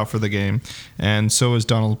 Jackson's out for the game, and so is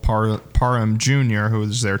Donald Parham Jr., who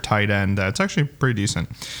is their tight end. It's actually pretty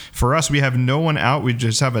decent. For us, we have no one out. We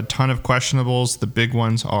just have a ton of questionables. The big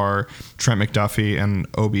ones are Trent McDuffie and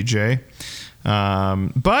OBJ.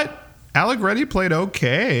 But Allegretti played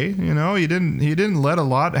okay. You know, he didn't let a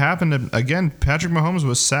lot happen. Again, Patrick Mahomes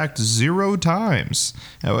was sacked 0 times,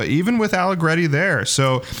 even with Allegretti there.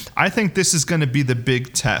 So I think this is going to be the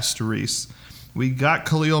big test, Reese. We got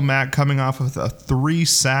Khalil Mack coming off of a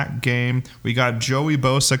 3-sack game. We got Joey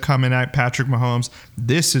Bosa coming at Patrick Mahomes.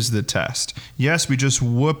 This is the test. Yes, we just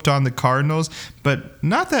whooped on the Cardinals, but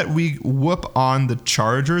not that we whoop on the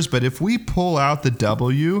Chargers, but if we pull out the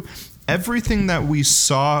W, everything that we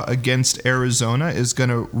saw against Arizona is going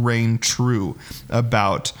to reign true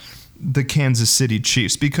about the Kansas City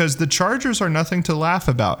Chiefs, because the Chargers are nothing to laugh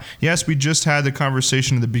about. Yes, we just had the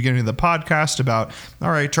conversation at the beginning of the podcast about, all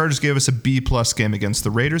right, Chargers gave us a B+ game against the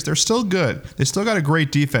Raiders. They're still good. They still got a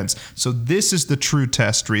great defense. So this is the true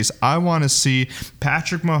test, Reese. I want to see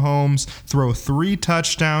Patrick Mahomes throw 3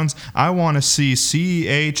 touchdowns. I want to see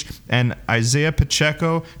CEH and Isaiah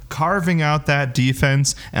Pacheco carving out that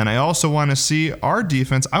defense. And I also want to see our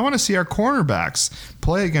defense. I want to see our cornerbacks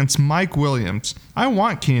play against Mike Williams. I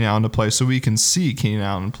want Keenan Allen to play so we can see Keenan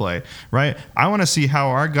Allen play, right? I want to see how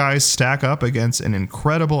our guys stack up against an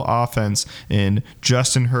incredible offense in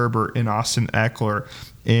Justin Herbert, in Austin Eckler,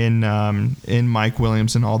 in Mike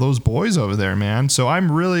Williams, and all those boys over there, man. So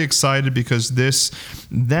I'm really excited because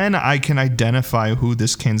then I can identify who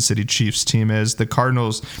this Kansas City Chiefs team is. The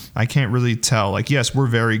Cardinals, I can't really tell. Like, yes, we're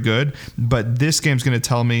very good, but this game's going to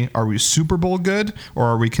tell me, are we Super Bowl good or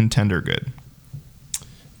are we contender good?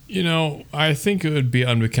 You know, I think it would be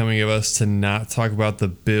unbecoming of us to not talk about the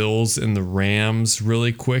Bills and the Rams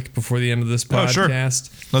really quick before the end of this podcast.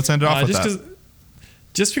 Oh, sure. Let's end it off with that.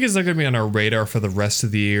 Just because they're going to be on our radar for the rest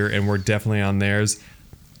of the year and we're definitely on theirs,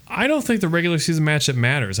 I don't think the regular season matchup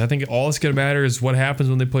matters. I think all that's going to matter is what happens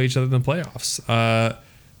when they play each other in the playoffs.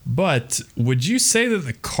 But would you say that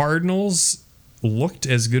the Cardinals looked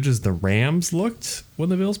as good as the Rams looked when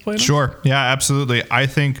the Bills played them? Sure. Yeah, absolutely. I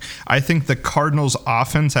think the Cardinals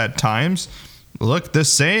offense at times looked the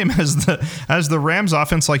same as the Rams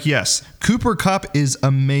offense. Like, yes, Cooper Kupp is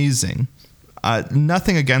amazing.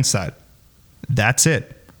 Nothing against that. That's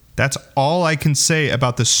it. That's all I can say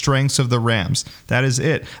about the strengths of the Rams. That is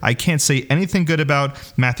it. I can't say anything good about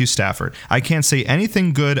Matthew Stafford. I can't say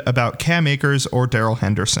anything good about Cam Akers or Darrell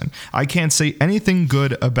Henderson. I can't say anything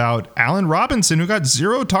good about Allen Robinson, who got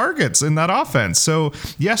 0 targets in that offense. So,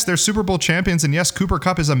 yes, they're Super Bowl champions, and yes, Cooper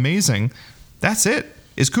Kupp is amazing. That's it.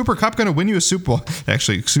 Is Cooper Kupp going to win you a Super Bowl?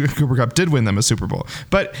 Actually, Cooper Kupp did win them a Super Bowl.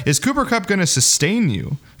 But is Cooper Kupp going to sustain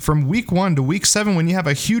you from week 1 to week 7 when you have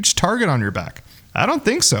a huge target on your back? I don't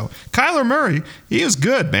think so. Kyler Murray, he is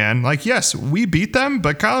good, man. Like, yes, we beat them,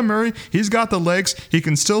 but Kyler Murray, he's got the legs. He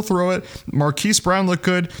can still throw it. Marquise Brown looked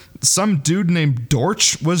good. Some dude named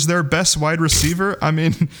Dortch was their best wide receiver. I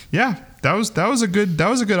mean, yeah, that was a good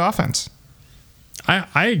offense.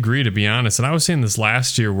 I agree, to be honest. And I was saying this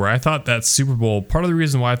last year where I thought that Super Bowl, part of the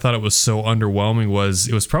reason why I thought it was so underwhelming was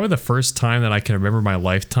it was probably the first time that I can remember in my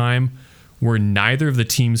lifetime where neither of the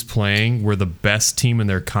teams playing were the best team in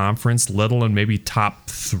their conference, let alone maybe top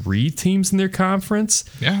 3 teams in their conference.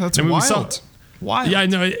 Yeah, that's wild. Wild. Yeah, I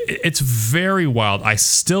know. It's very wild. I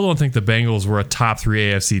still don't think the Bengals were a top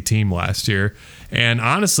 3 AFC team last year. And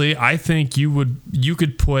honestly, I think you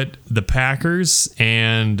could put the Packers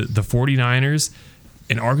and the 49ers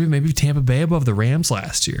and argue maybe Tampa Bay above the Rams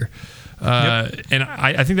last year. And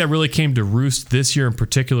I think that really came to roost this year in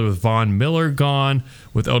particular with Von Miller gone,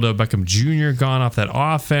 with Odell Beckham Jr. gone off that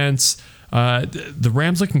offense. The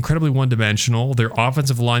Rams look incredibly one-dimensional. Their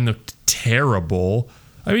offensive line looked terrible.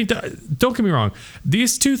 I mean, don't get me wrong.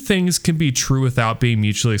 These two things can be true without being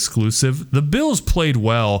mutually exclusive. The Bills played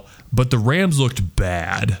well, but the Rams looked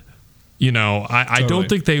bad. You know, I don't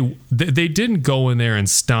think they didn't go in there and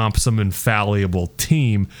stomp some infallible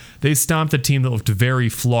team. They stomped a team that looked very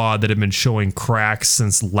flawed, that had been showing cracks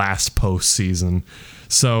since last postseason.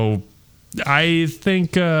 So I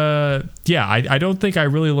think, I don't think I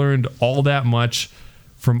really learned all that much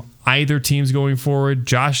from either teams going forward.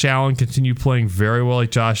 Josh Allen continued playing very well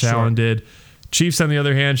like Josh Allen did. Chiefs, on the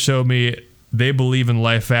other hand, showed me they believe in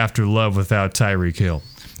life after love without Tyreek Hill.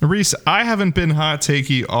 Reese, I haven't been hot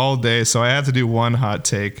takey all day, so I have to do one hot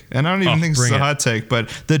take. And I don't even think this is a hot take, but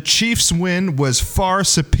the Chiefs' win was far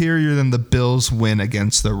superior than the Bills' win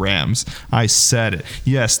against the Rams. I said it.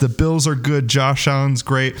 Yes, the Bills are good. Josh Allen's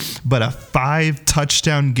great, but a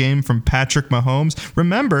 5-touchdown game from Patrick Mahomes.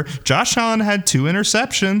 Remember, Josh Allen had 2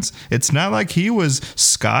 interceptions. It's not like he was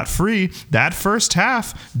scot-free. That first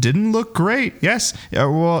half didn't look great. Yes,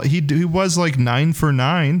 well, he was like 9 for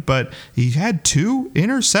 9, but he had 2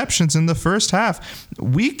 interceptions in the first half.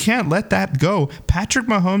 We can't let that go. Patrick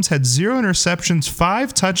Mahomes had 0 interceptions,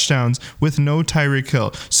 5 touchdowns with no Tyreek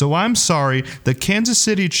Hill. So I'm sorry, the Kansas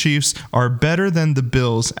City Chiefs are better than the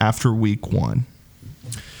Bills after week 1.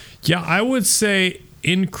 Yeah, I would say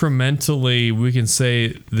incrementally we can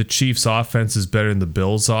say the Chiefs offense is better than the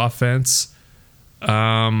Bills offense.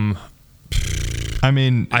 I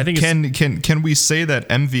mean, I think can we say that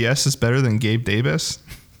MVS is better than Gabe Davis?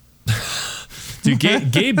 Dude,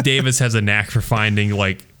 Gabe Davis has a knack for finding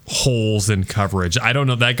like holes in coverage. I don't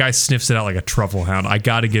know. That guy sniffs it out like a truffle hound. I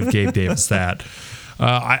got to give Gabe Davis that.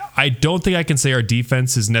 I don't think I can say our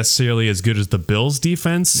defense is necessarily as good as the Bills'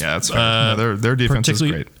 defense. Yeah, that's fair. No, their defense is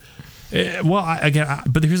great.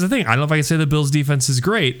 But here's the thing. I don't know if I can say the Bills' defense is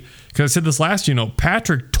great because I said this last year.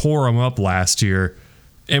 Patrick tore him up last year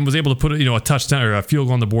and was able to put a touchdown or a field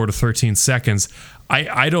goal on the board of 13 seconds.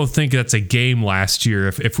 I don't think that's a game last year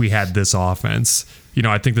if we had this offense.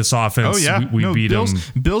 I think this offense, we beat them.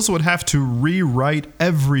 Bills would have to rewrite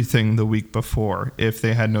everything the week before if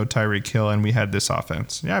they had no Tyreek Hill and we had this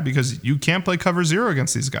offense. Yeah, because you can't play cover 0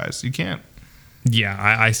 against these guys. You can't. Yeah,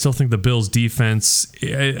 I still think the Bills' defense.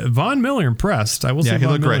 Von Miller impressed. I will say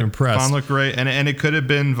Von Miller impressed. Von looked great, and it could have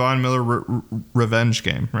been Von Miller revenge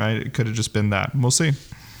game, right? It could have just been that. We'll see.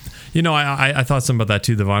 I thought something about that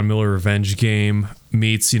too. The Von Miller revenge game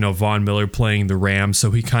meets, Von Miller playing the Rams,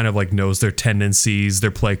 so he kind of like knows their tendencies, their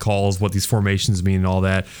play calls, what these formations mean, and all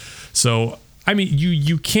that. So, I mean,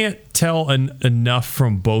 you can't tell enough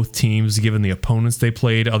from both teams given the opponents they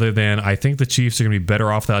played, other than I think the Chiefs are going to be better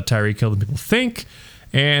off without Tyreek Hill than people think,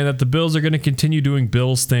 and that the Bills are going to continue doing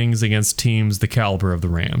Bills things against teams the caliber of the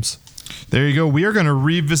Rams. There you go. We are going to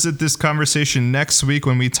revisit this conversation next week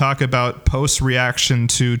when we talk about post-reaction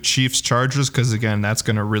to Chiefs-Chargers, because, again, that's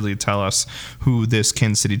going to really tell us who this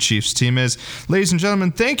Kansas City Chiefs team is. Ladies and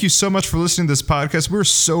gentlemen, thank you so much for listening to this podcast. We're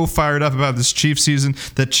so fired up about this Chiefs season.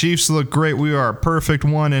 The Chiefs look great. We are a perfect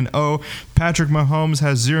 1-0. Patrick Mahomes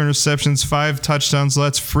has 0 interceptions, 5 touchdowns.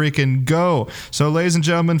 Let's freaking go. So, ladies and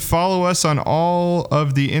gentlemen, follow us on all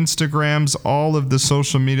of the Instagrams, all of the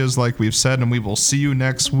social medias like we've said, and we will see you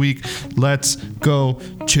next week. Let's go,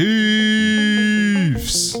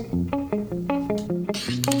 Chiefs!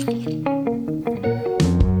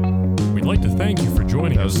 We'd like to thank you for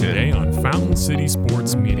joining us today on Fountain City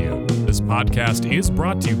Sports Media. This podcast is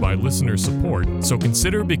brought to you by listener support, so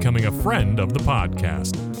consider becoming a friend of the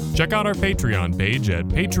podcast. Check out our Patreon page at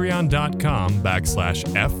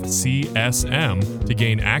patreon.com/FCSM to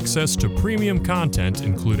gain access to premium content,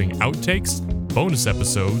 including outtakes, bonus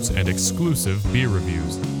episodes, and exclusive beer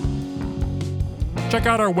reviews. Check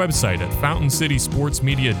out our website at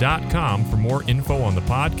FountainCitySportsMedia.com for more info on the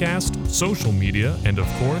podcast, social media, and of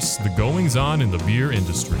course, the goings-on in the beer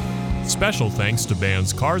industry. Special thanks to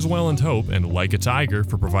bands Carswell and Hope and Like a Tiger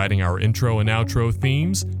for providing our intro and outro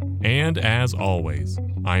themes. And as always,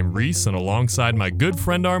 I'm Reese, and alongside my good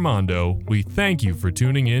friend Armando, we thank you for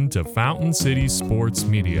tuning in to Fountain City Sports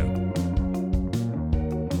Media.